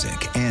the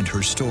music and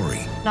her story.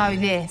 Know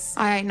this,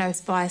 I ain't no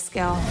Spice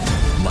Girl.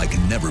 Like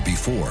never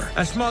before.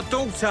 That's my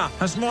daughter.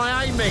 That's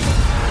my Amy.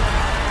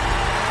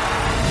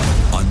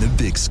 On the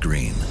big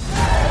screen.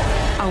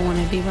 I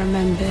want to be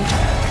remembered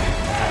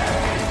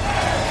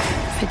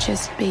for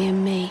just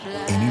being me.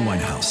 Amy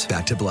Winehouse,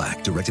 Back to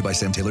Black, directed by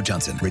Sam Taylor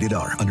Johnson. Rated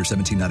R, under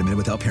 17, not admitted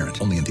without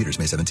parent. Only in theaters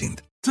May 17th.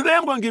 Today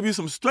I'm going to give you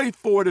some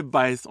straightforward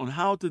advice on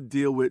how to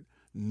deal with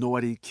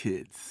naughty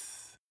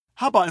kids.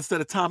 How about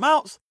instead of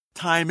timeouts,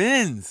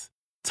 time-ins?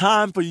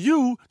 Time for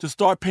you to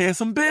start paying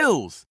some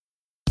bills.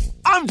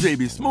 I'm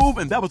JB Smoove,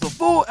 and that was a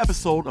full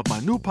episode of my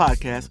new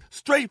podcast,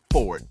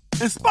 Straightforward,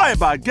 inspired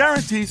by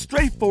guaranteed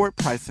straightforward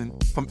pricing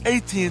from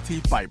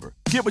AT&T Fiber.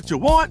 Get what you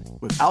want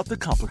without the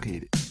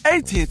complicated.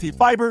 AT&T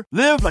Fiber,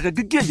 live like a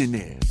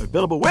gigillionaire.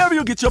 Available wherever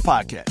you get your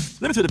podcasts.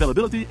 Limited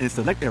availability in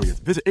select areas.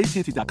 Visit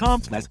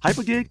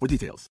AT&T.com/hypergig for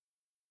details.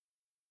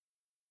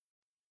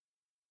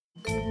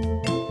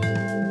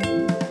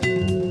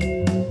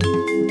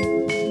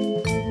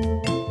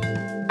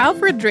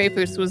 Alfred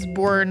Dreyfus was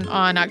born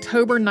on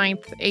October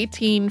 9th,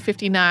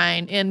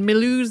 1859 in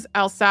Mulhouse,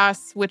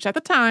 Alsace, which at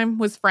the time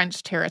was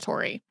French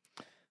territory.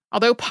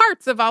 Although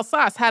parts of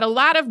Alsace had a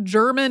lot of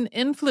German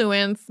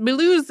influence,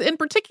 Mulhouse in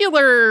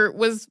particular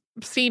was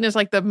seen as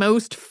like the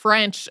most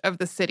French of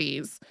the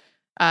cities.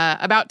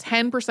 About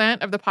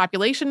 10% of the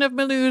population of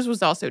Mulhouse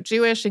was also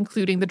Jewish,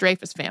 including the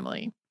Dreyfus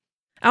family.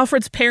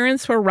 Alfred's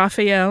parents were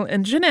Raphael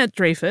and Jeanette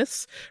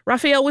Dreyfus.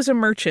 Raphael was a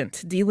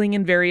merchant, dealing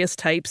in various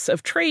types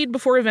of trade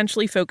before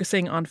eventually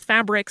focusing on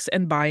fabrics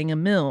and buying a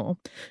mill.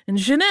 And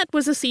Jeanette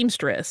was a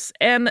seamstress,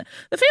 and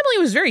the family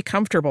was very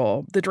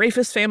comfortable. The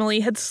Dreyfus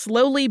family had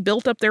slowly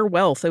built up their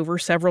wealth over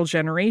several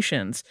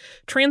generations,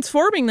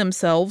 transforming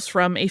themselves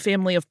from a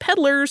family of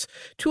peddlers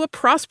to a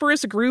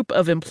prosperous group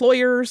of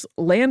employers,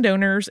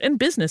 landowners, and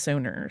business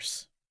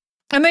owners.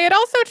 And they had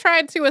also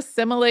tried to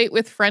assimilate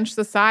with French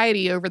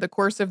society over the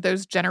course of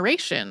those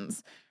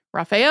generations.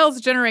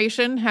 Raphael's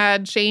generation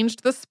had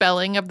changed the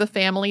spelling of the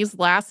family's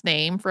last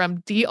name from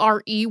Dreyfuss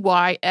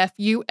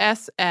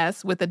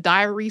with a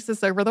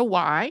diaresis over the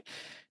Y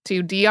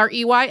to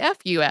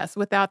Dreyfus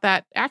without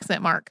that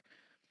accent mark.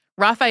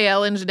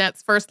 Raphael and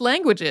Jeanette's first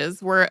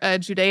languages were a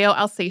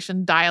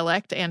Judeo-Alsatian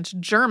dialect and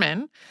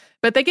German,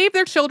 but they gave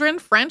their children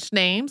French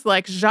names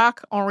like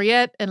Jacques,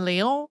 Henriette, and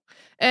Léon,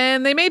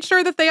 and they made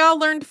sure that they all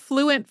learned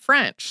fluent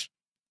French.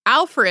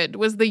 Alfred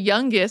was the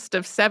youngest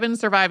of 7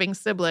 surviving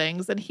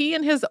siblings, and he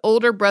and his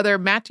older brother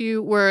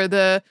Mathieu were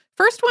the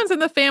first ones in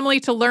the family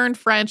to learn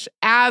French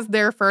as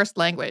their first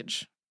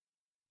language.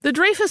 The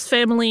Dreyfus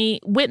family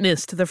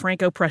witnessed the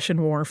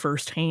Franco-Prussian War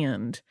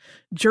firsthand.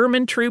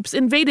 German troops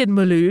invaded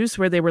Mulhouse,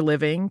 where they were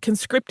living,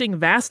 conscripting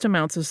vast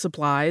amounts of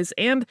supplies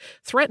and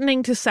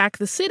threatening to sack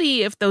the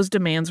city if those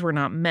demands were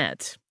not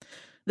met.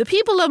 The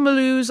people of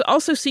Mulhouse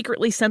also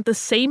secretly sent the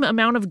same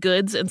amount of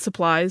goods and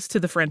supplies to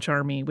the French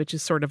army, which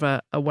is sort of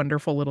a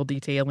wonderful little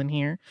detail in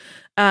here.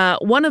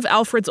 One of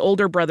Alfred's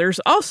older brothers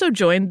also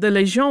joined the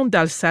Légion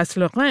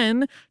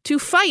d'Alsace-Lorraine to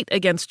fight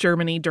against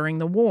Germany during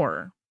the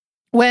war.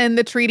 When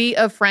the Treaty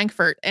of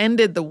Frankfurt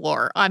ended the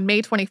war on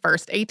May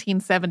 21st,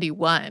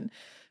 1871,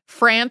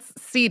 France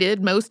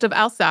ceded most of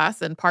Alsace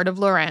and part of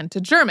Lorraine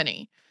to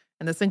Germany,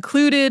 and this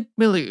included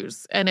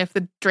Mulhouse. And if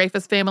the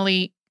Dreyfus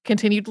family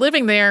continued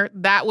living there,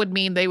 that would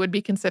mean they would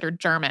be considered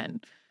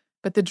German.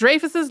 But the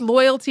Dreyfuses'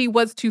 loyalty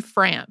was to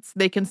France.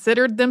 They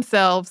considered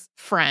themselves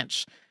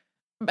French.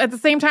 At the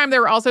same time,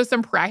 there were also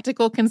some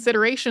practical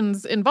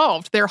considerations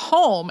involved. Their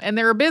home and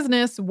their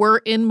business were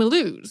in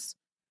Mulhouse.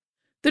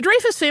 The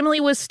Dreyfus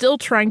family was still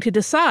trying to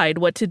decide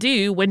what to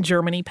do when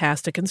Germany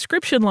passed a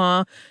conscription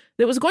law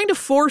that was going to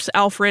force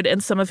Alfred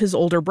and some of his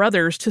older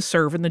brothers to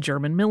serve in the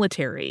German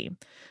military.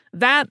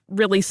 That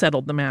really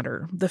settled the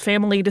matter. The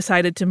family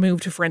decided to move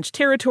to French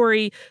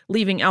territory,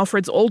 leaving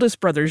Alfred's oldest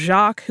brother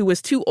Jacques, who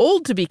was too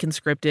old to be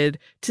conscripted,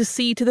 to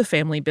see to the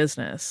family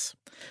business.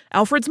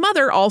 Alfred's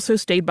mother also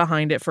stayed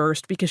behind at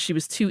first because she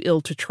was too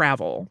ill to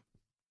travel.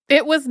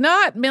 It was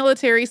not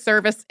military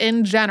service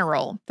in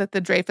general that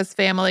the Dreyfus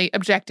family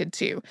objected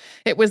to.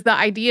 It was the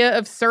idea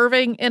of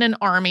serving in an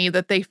army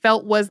that they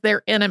felt was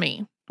their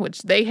enemy,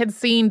 which they had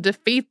seen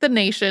defeat the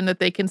nation that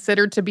they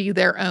considered to be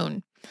their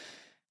own.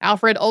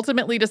 Alfred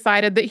ultimately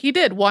decided that he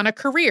did want a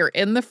career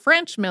in the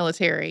French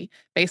military,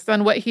 based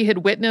on what he had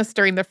witnessed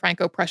during the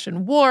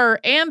Franco-Prussian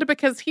War, and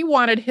because he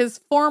wanted his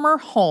former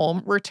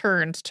home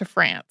returned to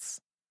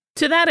France.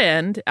 To that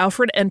end,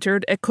 Alfred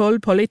entered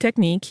École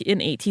Polytechnique in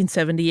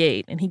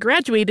 1878, and he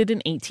graduated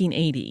in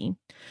 1880.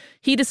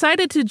 He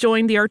decided to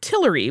join the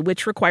artillery,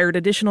 which required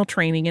additional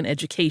training and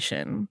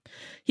education.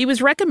 He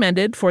was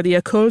recommended for the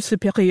École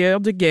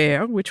Supérieure de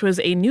Guerre, which was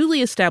a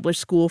newly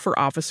established school for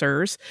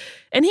officers,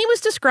 and he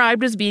was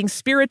described as being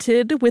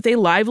spirited with a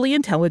lively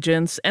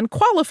intelligence and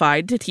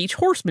qualified to teach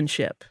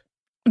horsemanship.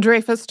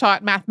 Dreyfus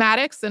taught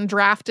mathematics and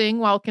drafting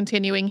while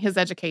continuing his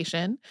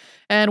education.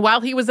 And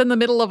while he was in the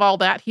middle of all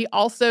that, he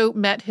also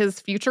met his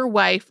future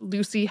wife,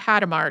 Lucy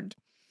Hadamard.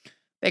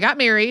 They got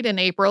married in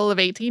April of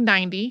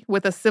 1890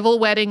 with a civil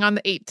wedding on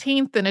the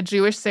 18th and a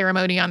Jewish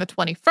ceremony on the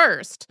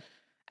 21st.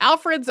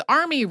 Alfred's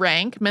army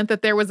rank meant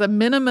that there was a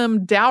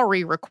minimum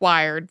dowry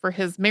required for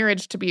his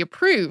marriage to be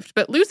approved,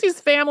 but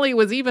Lucy's family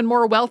was even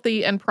more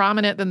wealthy and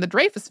prominent than the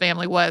Dreyfus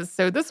family was,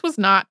 so this was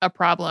not a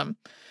problem.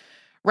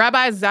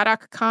 Rabbi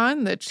Zadok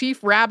Khan, the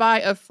chief rabbi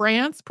of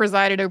France,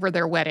 presided over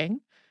their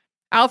wedding.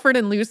 Alfred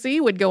and Lucy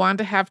would go on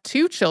to have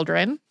 2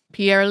 children,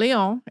 Pierre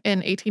Léon in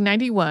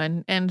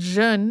 1891 and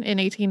Jeanne in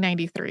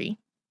 1893.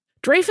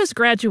 Dreyfus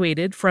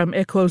graduated from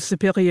École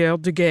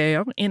Supérieure de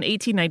Guerre in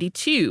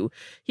 1892.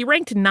 He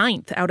ranked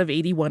 9th out of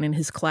 81 in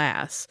his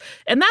class,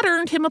 and that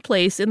earned him a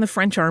place in the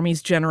French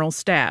Army's general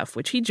staff,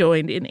 which he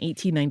joined in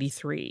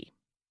 1893.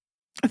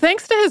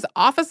 Thanks to his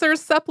officer's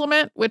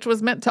supplement, which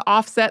was meant to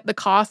offset the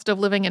cost of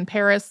living in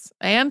Paris,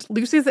 and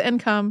Lucy's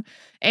income,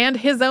 and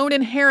his own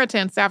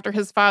inheritance after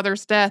his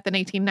father's death in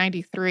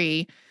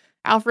 1893,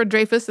 Alfred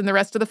Dreyfus and the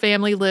rest of the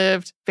family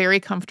lived very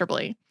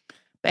comfortably.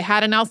 They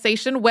had an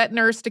Alsatian wet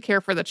nurse to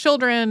care for the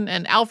children,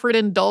 and Alfred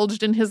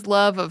indulged in his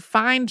love of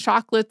fine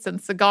chocolates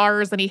and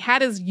cigars, and he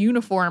had his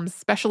uniforms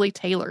specially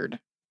tailored.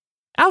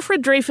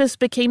 Alfred Dreyfus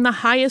became the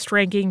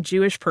highest-ranking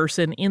Jewish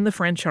person in the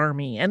French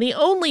Army and the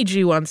only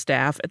Jew on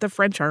staff at the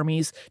French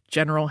Army's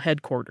general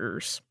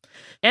headquarters.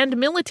 And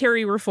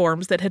military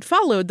reforms that had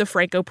followed the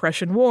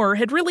Franco-Prussian War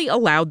had really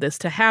allowed this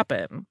to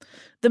happen.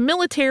 The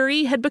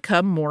military had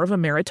become more of a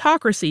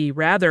meritocracy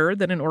rather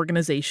than an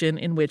organization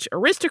in which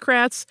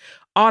aristocrats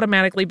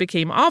automatically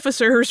became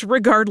officers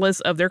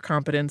regardless of their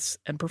competence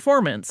and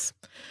performance.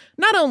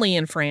 Not only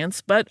in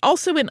France, but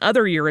also in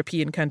other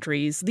European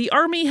countries, the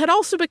army had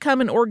also become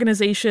an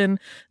organization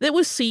that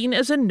was seen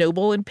as a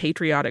noble and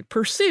patriotic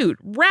pursuit,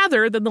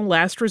 rather than the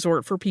last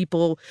resort for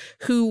people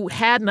who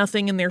had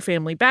nothing in their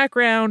family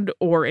background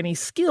or any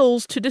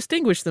skills to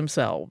distinguish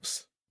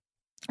themselves.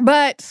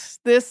 But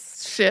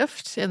this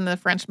shift in the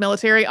French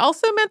military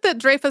also meant that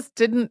Dreyfus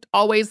didn't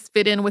always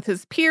fit in with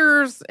his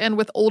peers and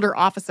with older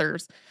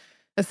officers.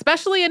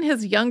 Especially in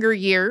his younger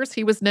years,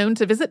 he was known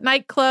to visit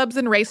nightclubs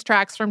and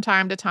racetracks from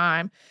time to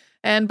time.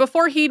 And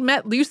before he'd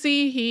met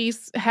Lucy, he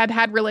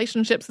had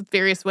relationships with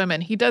various women.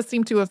 He does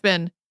seem to have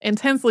been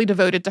intensely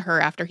devoted to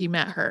her after he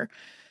met her.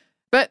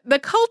 But the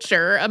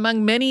culture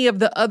among many of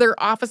the other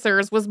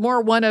officers was more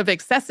one of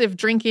excessive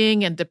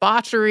drinking and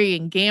debauchery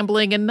and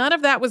gambling, and none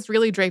of that was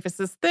really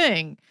Dreyfus's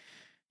thing.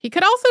 He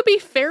could also be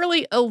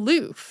fairly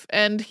aloof,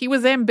 and he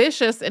was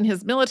ambitious in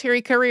his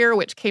military career,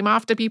 which came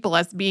off to people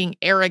as being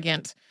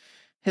arrogant.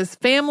 His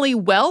family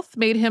wealth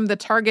made him the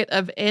target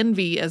of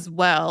envy as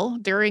well.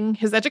 During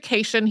his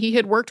education, he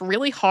had worked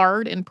really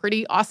hard in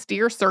pretty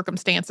austere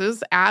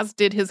circumstances, as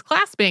did his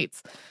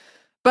classmates.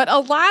 But a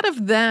lot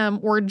of them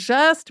were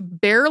just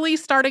barely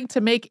starting to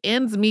make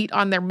ends meet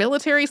on their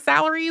military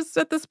salaries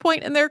at this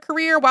point in their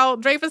career, while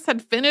Dreyfus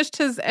had finished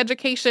his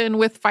education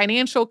with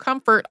financial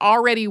comfort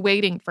already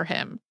waiting for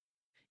him.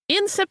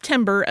 In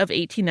September of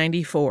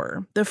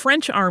 1894, the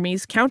French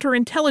Army's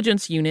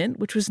counterintelligence unit,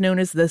 which was known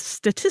as the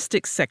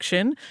Statistics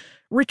Section,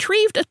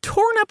 retrieved a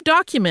torn-up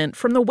document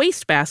from the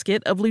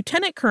wastebasket of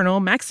Lieutenant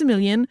Colonel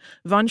Maximilian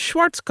von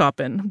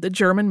Schwarzkoppen, the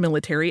German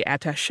military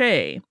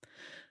attaché.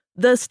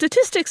 The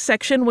Statistics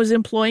Section was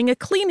employing a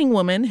cleaning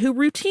woman who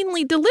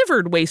routinely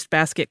delivered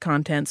wastebasket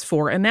contents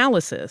for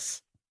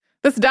analysis.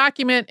 This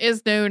document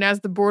is known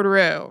as the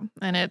Bordereau,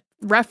 and it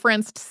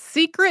referenced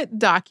secret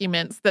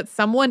documents that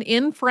someone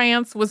in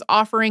France was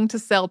offering to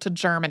sell to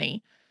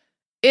Germany.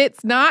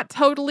 It's not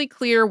totally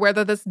clear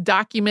whether this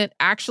document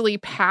actually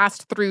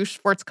passed through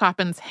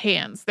Schwarzkoppen's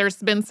hands. There's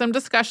been some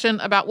discussion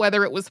about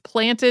whether it was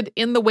planted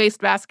in the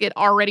wastebasket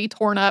already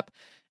torn up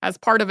as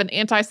part of an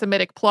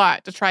anti-Semitic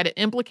plot to try to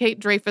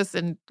implicate Dreyfus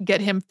and get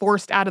him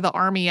forced out of the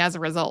army as a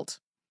result.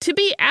 To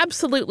be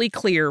absolutely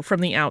clear from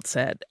the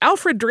outset,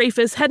 Alfred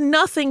Dreyfus had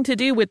nothing to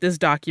do with this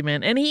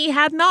document, and he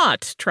had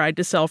not tried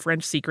to sell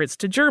French secrets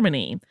to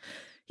Germany.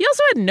 He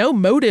also had no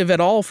motive at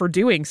all for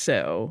doing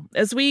so.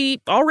 As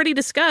we already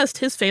discussed,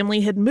 his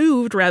family had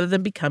moved rather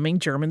than becoming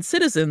German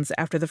citizens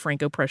after the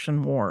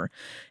Franco-Prussian War,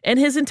 and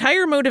his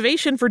entire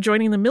motivation for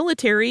joining the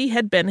military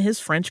had been his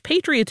French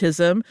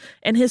patriotism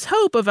and his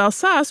hope of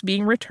Alsace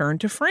being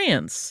returned to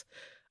France.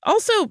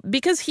 Also,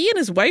 because he and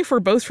his wife were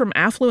both from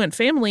affluent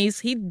families,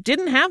 he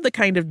didn't have the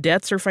kind of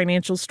debts or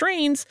financial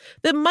strains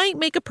that might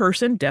make a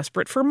person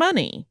desperate for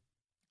money.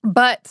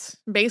 But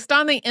based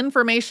on the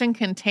information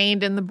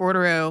contained in the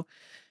Bordereau,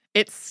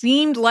 it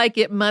seemed like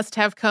it must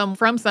have come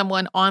from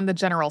someone on the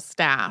general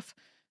staff.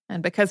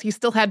 And because he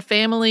still had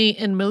family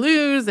in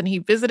Mulhouse and he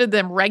visited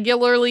them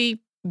regularly,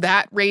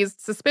 that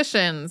raised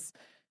suspicions.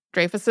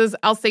 Dreyfus's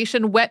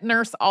Alsatian wet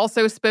nurse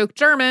also spoke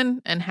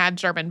German and had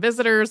German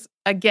visitors.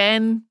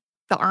 Again,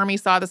 the army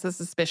saw this as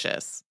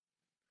suspicious.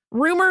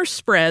 Rumors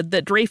spread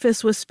that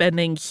Dreyfus was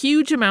spending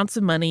huge amounts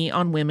of money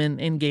on women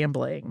and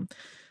gambling.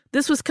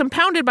 This was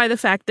compounded by the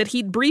fact that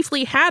he'd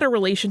briefly had a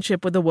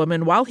relationship with a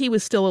woman while he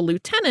was still a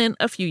lieutenant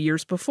a few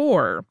years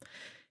before.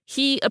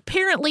 He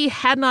apparently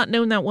had not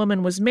known that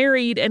woman was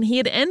married, and he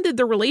had ended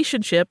the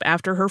relationship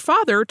after her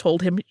father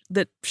told him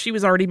that she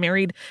was already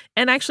married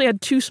and actually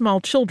had 2 small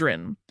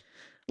children.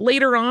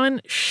 Later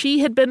on, she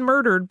had been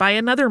murdered by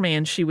another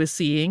man she was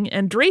seeing,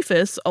 and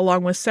Dreyfus,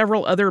 along with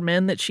several other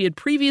men that she had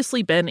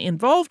previously been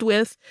involved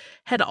with,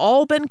 had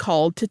all been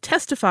called to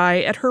testify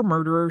at her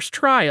murderer's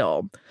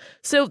trial.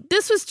 So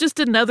this was just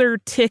another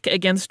tick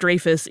against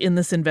Dreyfus in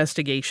this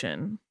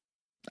investigation.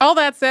 All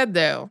that said,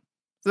 though,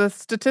 the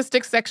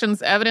statistics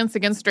section's evidence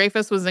against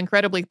Dreyfus was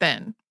incredibly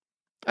thin.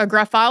 A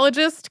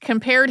graphologist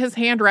compared his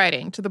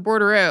handwriting to the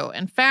Bordereau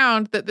and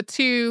found that the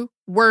two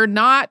were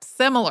not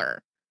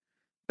similar.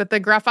 But the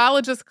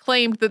graphologist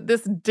claimed that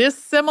this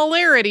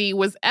dissimilarity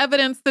was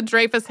evidence that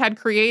Dreyfus had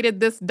created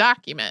this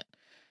document.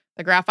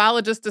 The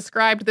graphologist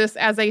described this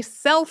as a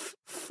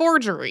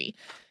self-forgery.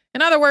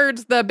 In other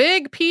words, the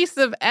big piece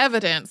of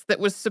evidence that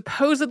was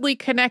supposedly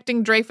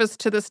connecting Dreyfus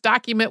to this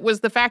document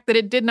was the fact that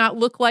it did not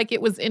look like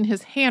it was in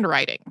his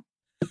handwriting.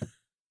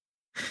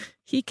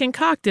 He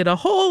concocted a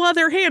whole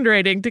other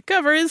handwriting to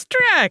cover his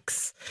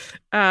tracks.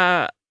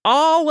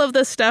 All of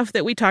the stuff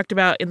that we talked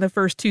about in the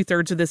first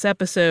 2/3 of this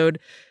episode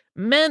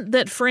meant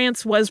that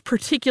France was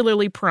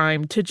particularly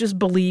primed to just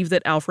believe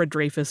that Alfred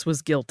Dreyfus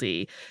was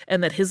guilty,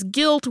 and that his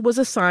guilt was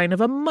a sign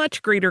of a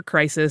much greater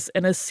crisis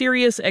and a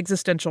serious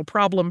existential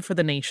problem for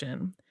the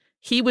nation.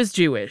 He was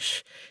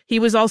Jewish. He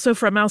was also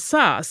from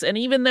Alsace, and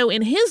even though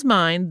in his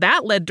mind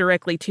that led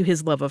directly to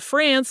his love of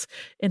France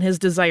and his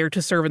desire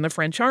to serve in the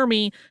French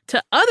army,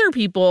 to other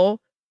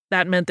people,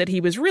 That meant that he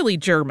was really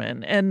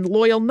German and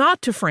loyal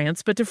not to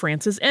France, but to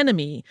France's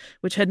enemy,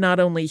 which had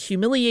not only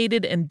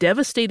humiliated and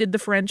devastated the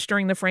French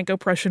during the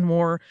Franco-Prussian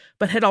War,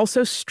 but had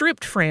also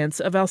stripped France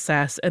of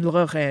Alsace and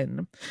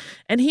Lorraine.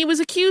 And he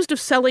was accused of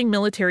selling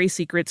military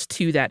secrets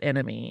to that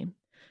enemy.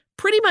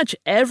 Pretty much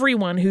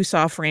everyone who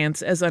saw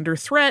France as under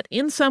threat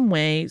in some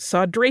way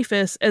saw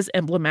Dreyfus as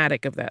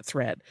emblematic of that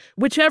threat,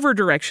 whichever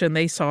direction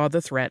they saw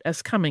the threat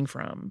as coming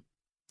from.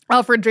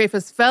 Alfred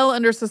Dreyfus fell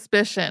under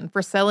suspicion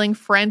for selling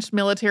French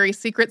military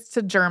secrets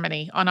to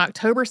Germany on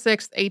October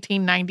 6,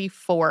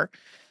 1894.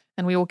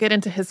 And we will get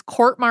into his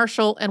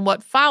court-martial and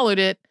what followed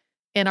it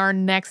in our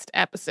next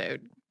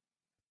episode.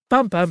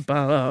 Bum, bum,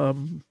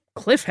 bum.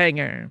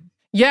 Cliffhanger.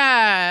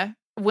 Yeah.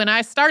 When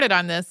I started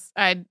on this,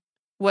 I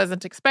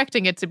wasn't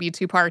expecting it to be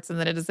 2 parts. And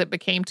then as it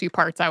became 2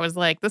 parts, I was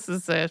like, this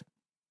is a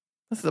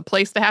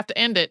place to have to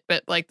end it.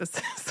 But like,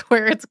 this is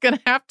where it's going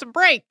to have to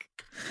break.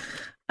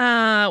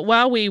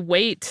 While we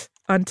wait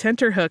on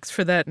tenterhooks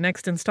for that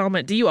next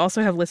installment, do you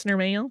also have listener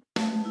mail?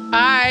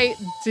 I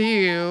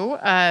do.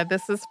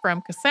 This is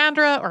from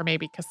Cassandra, or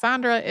maybe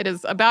Cassandra. It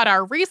is about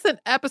our recent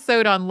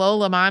episode on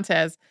Lola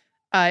Montez.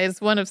 It's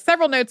one of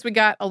several notes we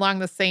got along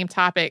the same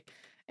topic.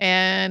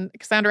 And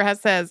Cassandra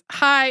says,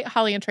 "Hi,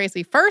 Holly and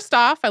Tracy. First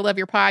off, I love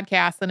your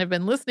podcast and have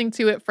been listening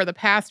to it for the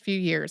past few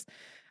years.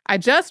 I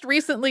just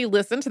recently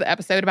listened to the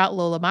episode about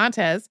Lola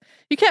Montez.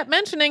 You kept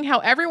mentioning how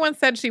everyone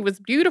said she was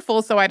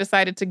beautiful, so I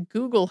decided to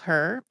Google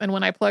her. And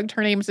when I plugged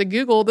her name to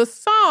Google, the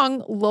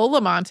song Lola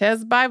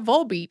Montez by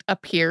Volbeat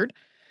appeared.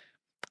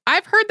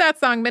 I've heard that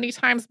song many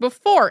times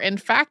before. In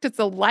fact, it's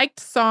a liked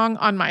song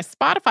on my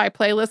Spotify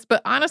playlist,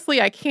 but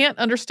honestly, I can't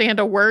understand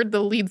a word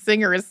the lead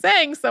singer is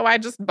saying, so I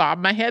just bob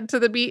my head to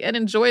the beat and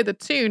enjoy the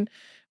tune.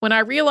 When I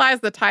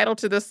realized the title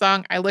to this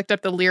song, I looked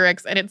up the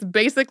lyrics, and it's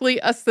basically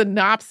a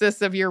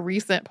synopsis of your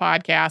recent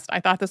podcast. I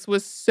thought this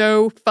was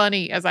so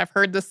funny, as I've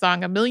heard this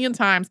song a million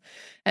times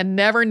and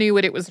never knew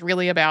what it was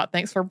really about.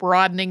 Thanks for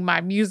broadening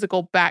my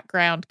musical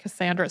background,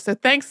 Cassandra." So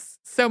thanks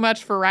so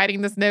much for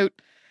writing this note.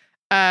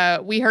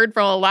 We heard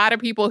from a lot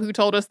of people who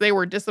told us they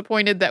were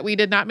disappointed that we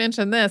did not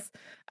mention this.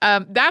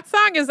 That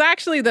song is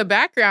actually the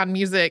background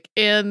music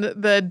in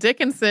the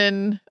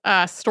Dickinson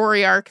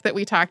story arc that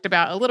we talked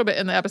about a little bit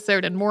in the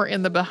episode and more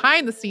in the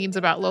behind the scenes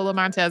about Lola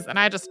Montez. And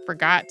I just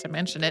forgot to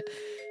mention it.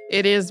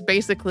 It is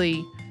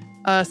basically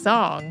a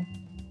song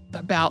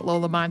about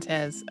Lola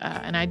Montez.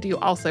 And I do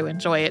also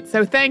enjoy it.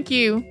 So thank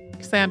you,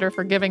 Cassandra,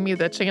 for giving me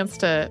the chance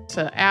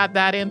to add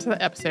that into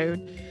the episode.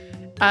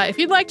 If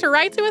you'd like to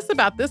write to us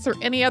about this or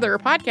any other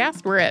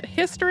podcast, we're at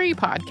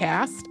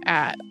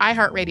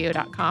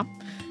historypodcast@iheartradio.com.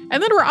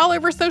 And then we're all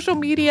over social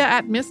media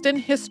at Missed in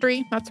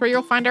History. That's where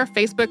you'll find our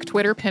Facebook,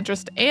 Twitter,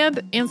 Pinterest,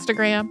 and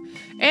Instagram.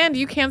 And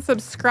you can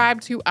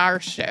subscribe to our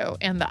show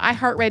in the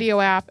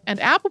iHeartRadio app and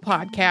Apple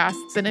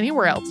Podcasts and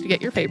anywhere else you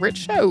get your favorite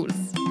shows.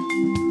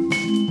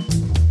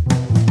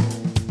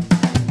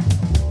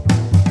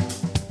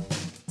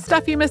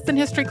 Stuff You Missed in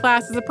History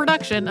Class is a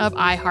production of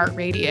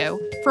iHeartRadio.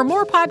 For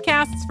more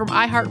podcasts from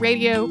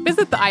iHeartRadio,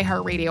 visit the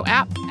iHeartRadio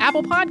app,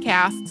 Apple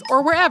Podcasts,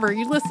 or wherever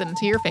you listen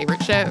to your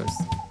favorite shows.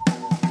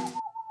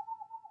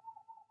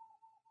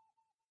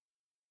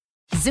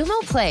 Xumo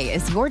Play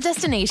is your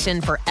destination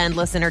for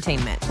endless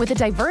entertainment. With a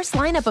diverse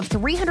lineup of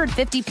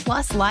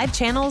 350-plus live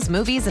channels,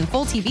 movies, and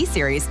full TV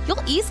series,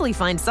 you'll easily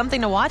find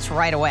something to watch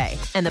right away.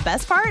 And the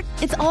best part?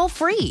 It's all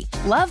free.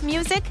 Love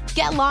music?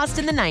 Get lost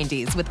in the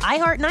 90s with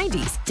iHeart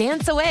 90s,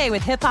 dance away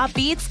with hip-hop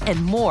beats,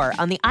 and more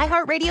on the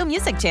iHeartRadio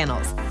music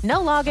channels. No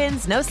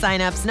logins, no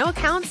signups, no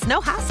accounts, no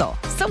hassle.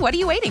 So what are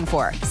you waiting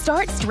for?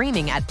 Start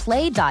streaming at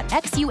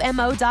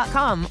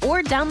play.xumo.com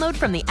or download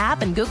from the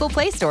app and Google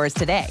Play stores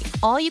today.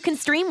 All you can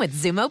stream with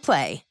Xumo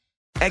Play.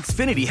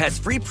 Xfinity has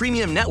free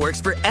premium networks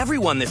for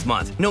everyone this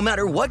month, no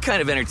matter what kind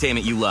of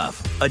entertainment you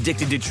love.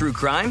 Addicted to true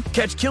crime?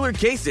 Catch killer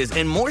cases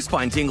and more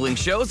spine-tingling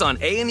shows on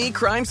A&E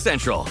Crime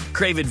Central.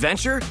 Crave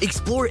adventure?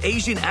 Explore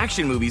Asian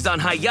action movies on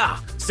Hi-Ya.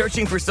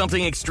 Searching for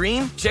something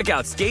extreme? Check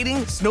out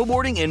skating,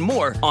 snowboarding, and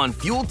more on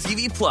Fuel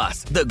TV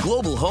Plus, the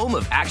global home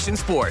of action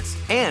sports.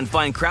 And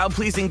find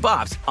crowd-pleasing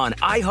bops on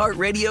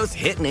iHeartRadio's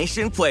Hit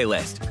Nation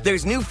playlist.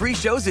 There's new free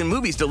shows and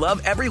movies to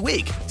love every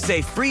week.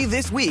 Say free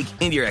this week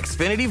in your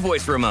Xfinity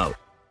voice remote.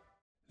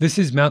 This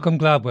is Malcolm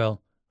Gladwell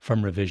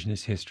from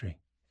Revisionist History.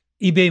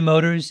 eBay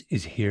Motors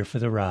is here for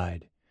the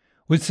ride.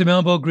 With some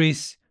elbow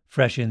grease,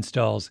 fresh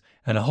installs,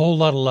 and a whole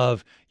lot of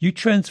love, you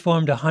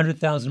transformed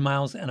 100,000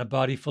 miles and a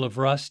body full of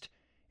rust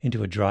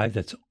into a drive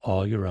that's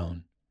all your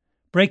own.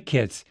 Brake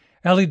kits,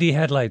 LED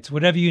headlights,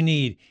 whatever you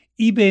need,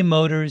 eBay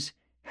Motors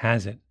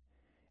has it.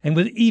 And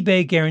with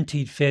eBay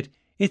Guaranteed Fit,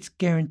 it's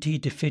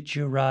guaranteed to fit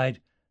your ride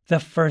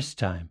the first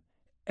time,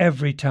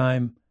 every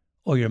time,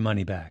 or your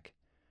money back.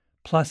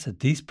 Plus, at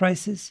these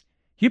prices,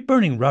 you're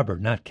burning rubber,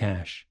 not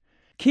cash.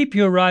 Keep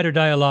your ride or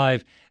die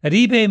alive at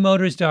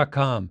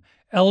ebaymotors.com.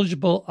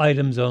 Eligible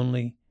items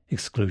only.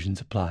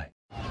 Exclusions apply.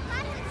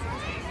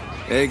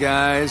 Hey,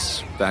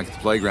 guys. Back at the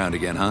playground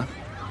again, huh?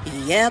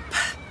 Yep.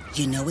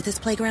 You know what this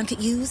playground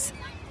could use?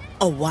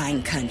 A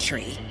wine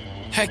country.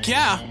 Heck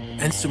yeah,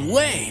 and some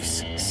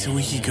waves so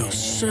we could go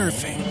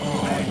surfing.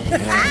 Oh,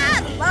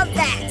 yeah. Love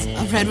that.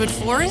 A redwood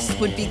forest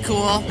would be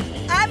cool.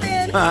 I'm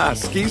in.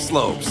 Ski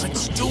slopes.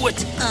 Let's do it.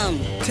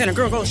 Can a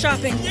girl go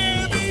shopping?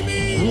 Yeah,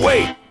 baby.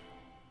 Wait.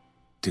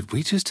 Did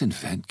we just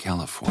invent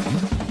California?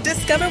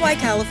 Discover why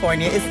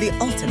California is the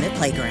ultimate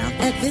playground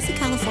at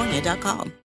visitcalifornia.com.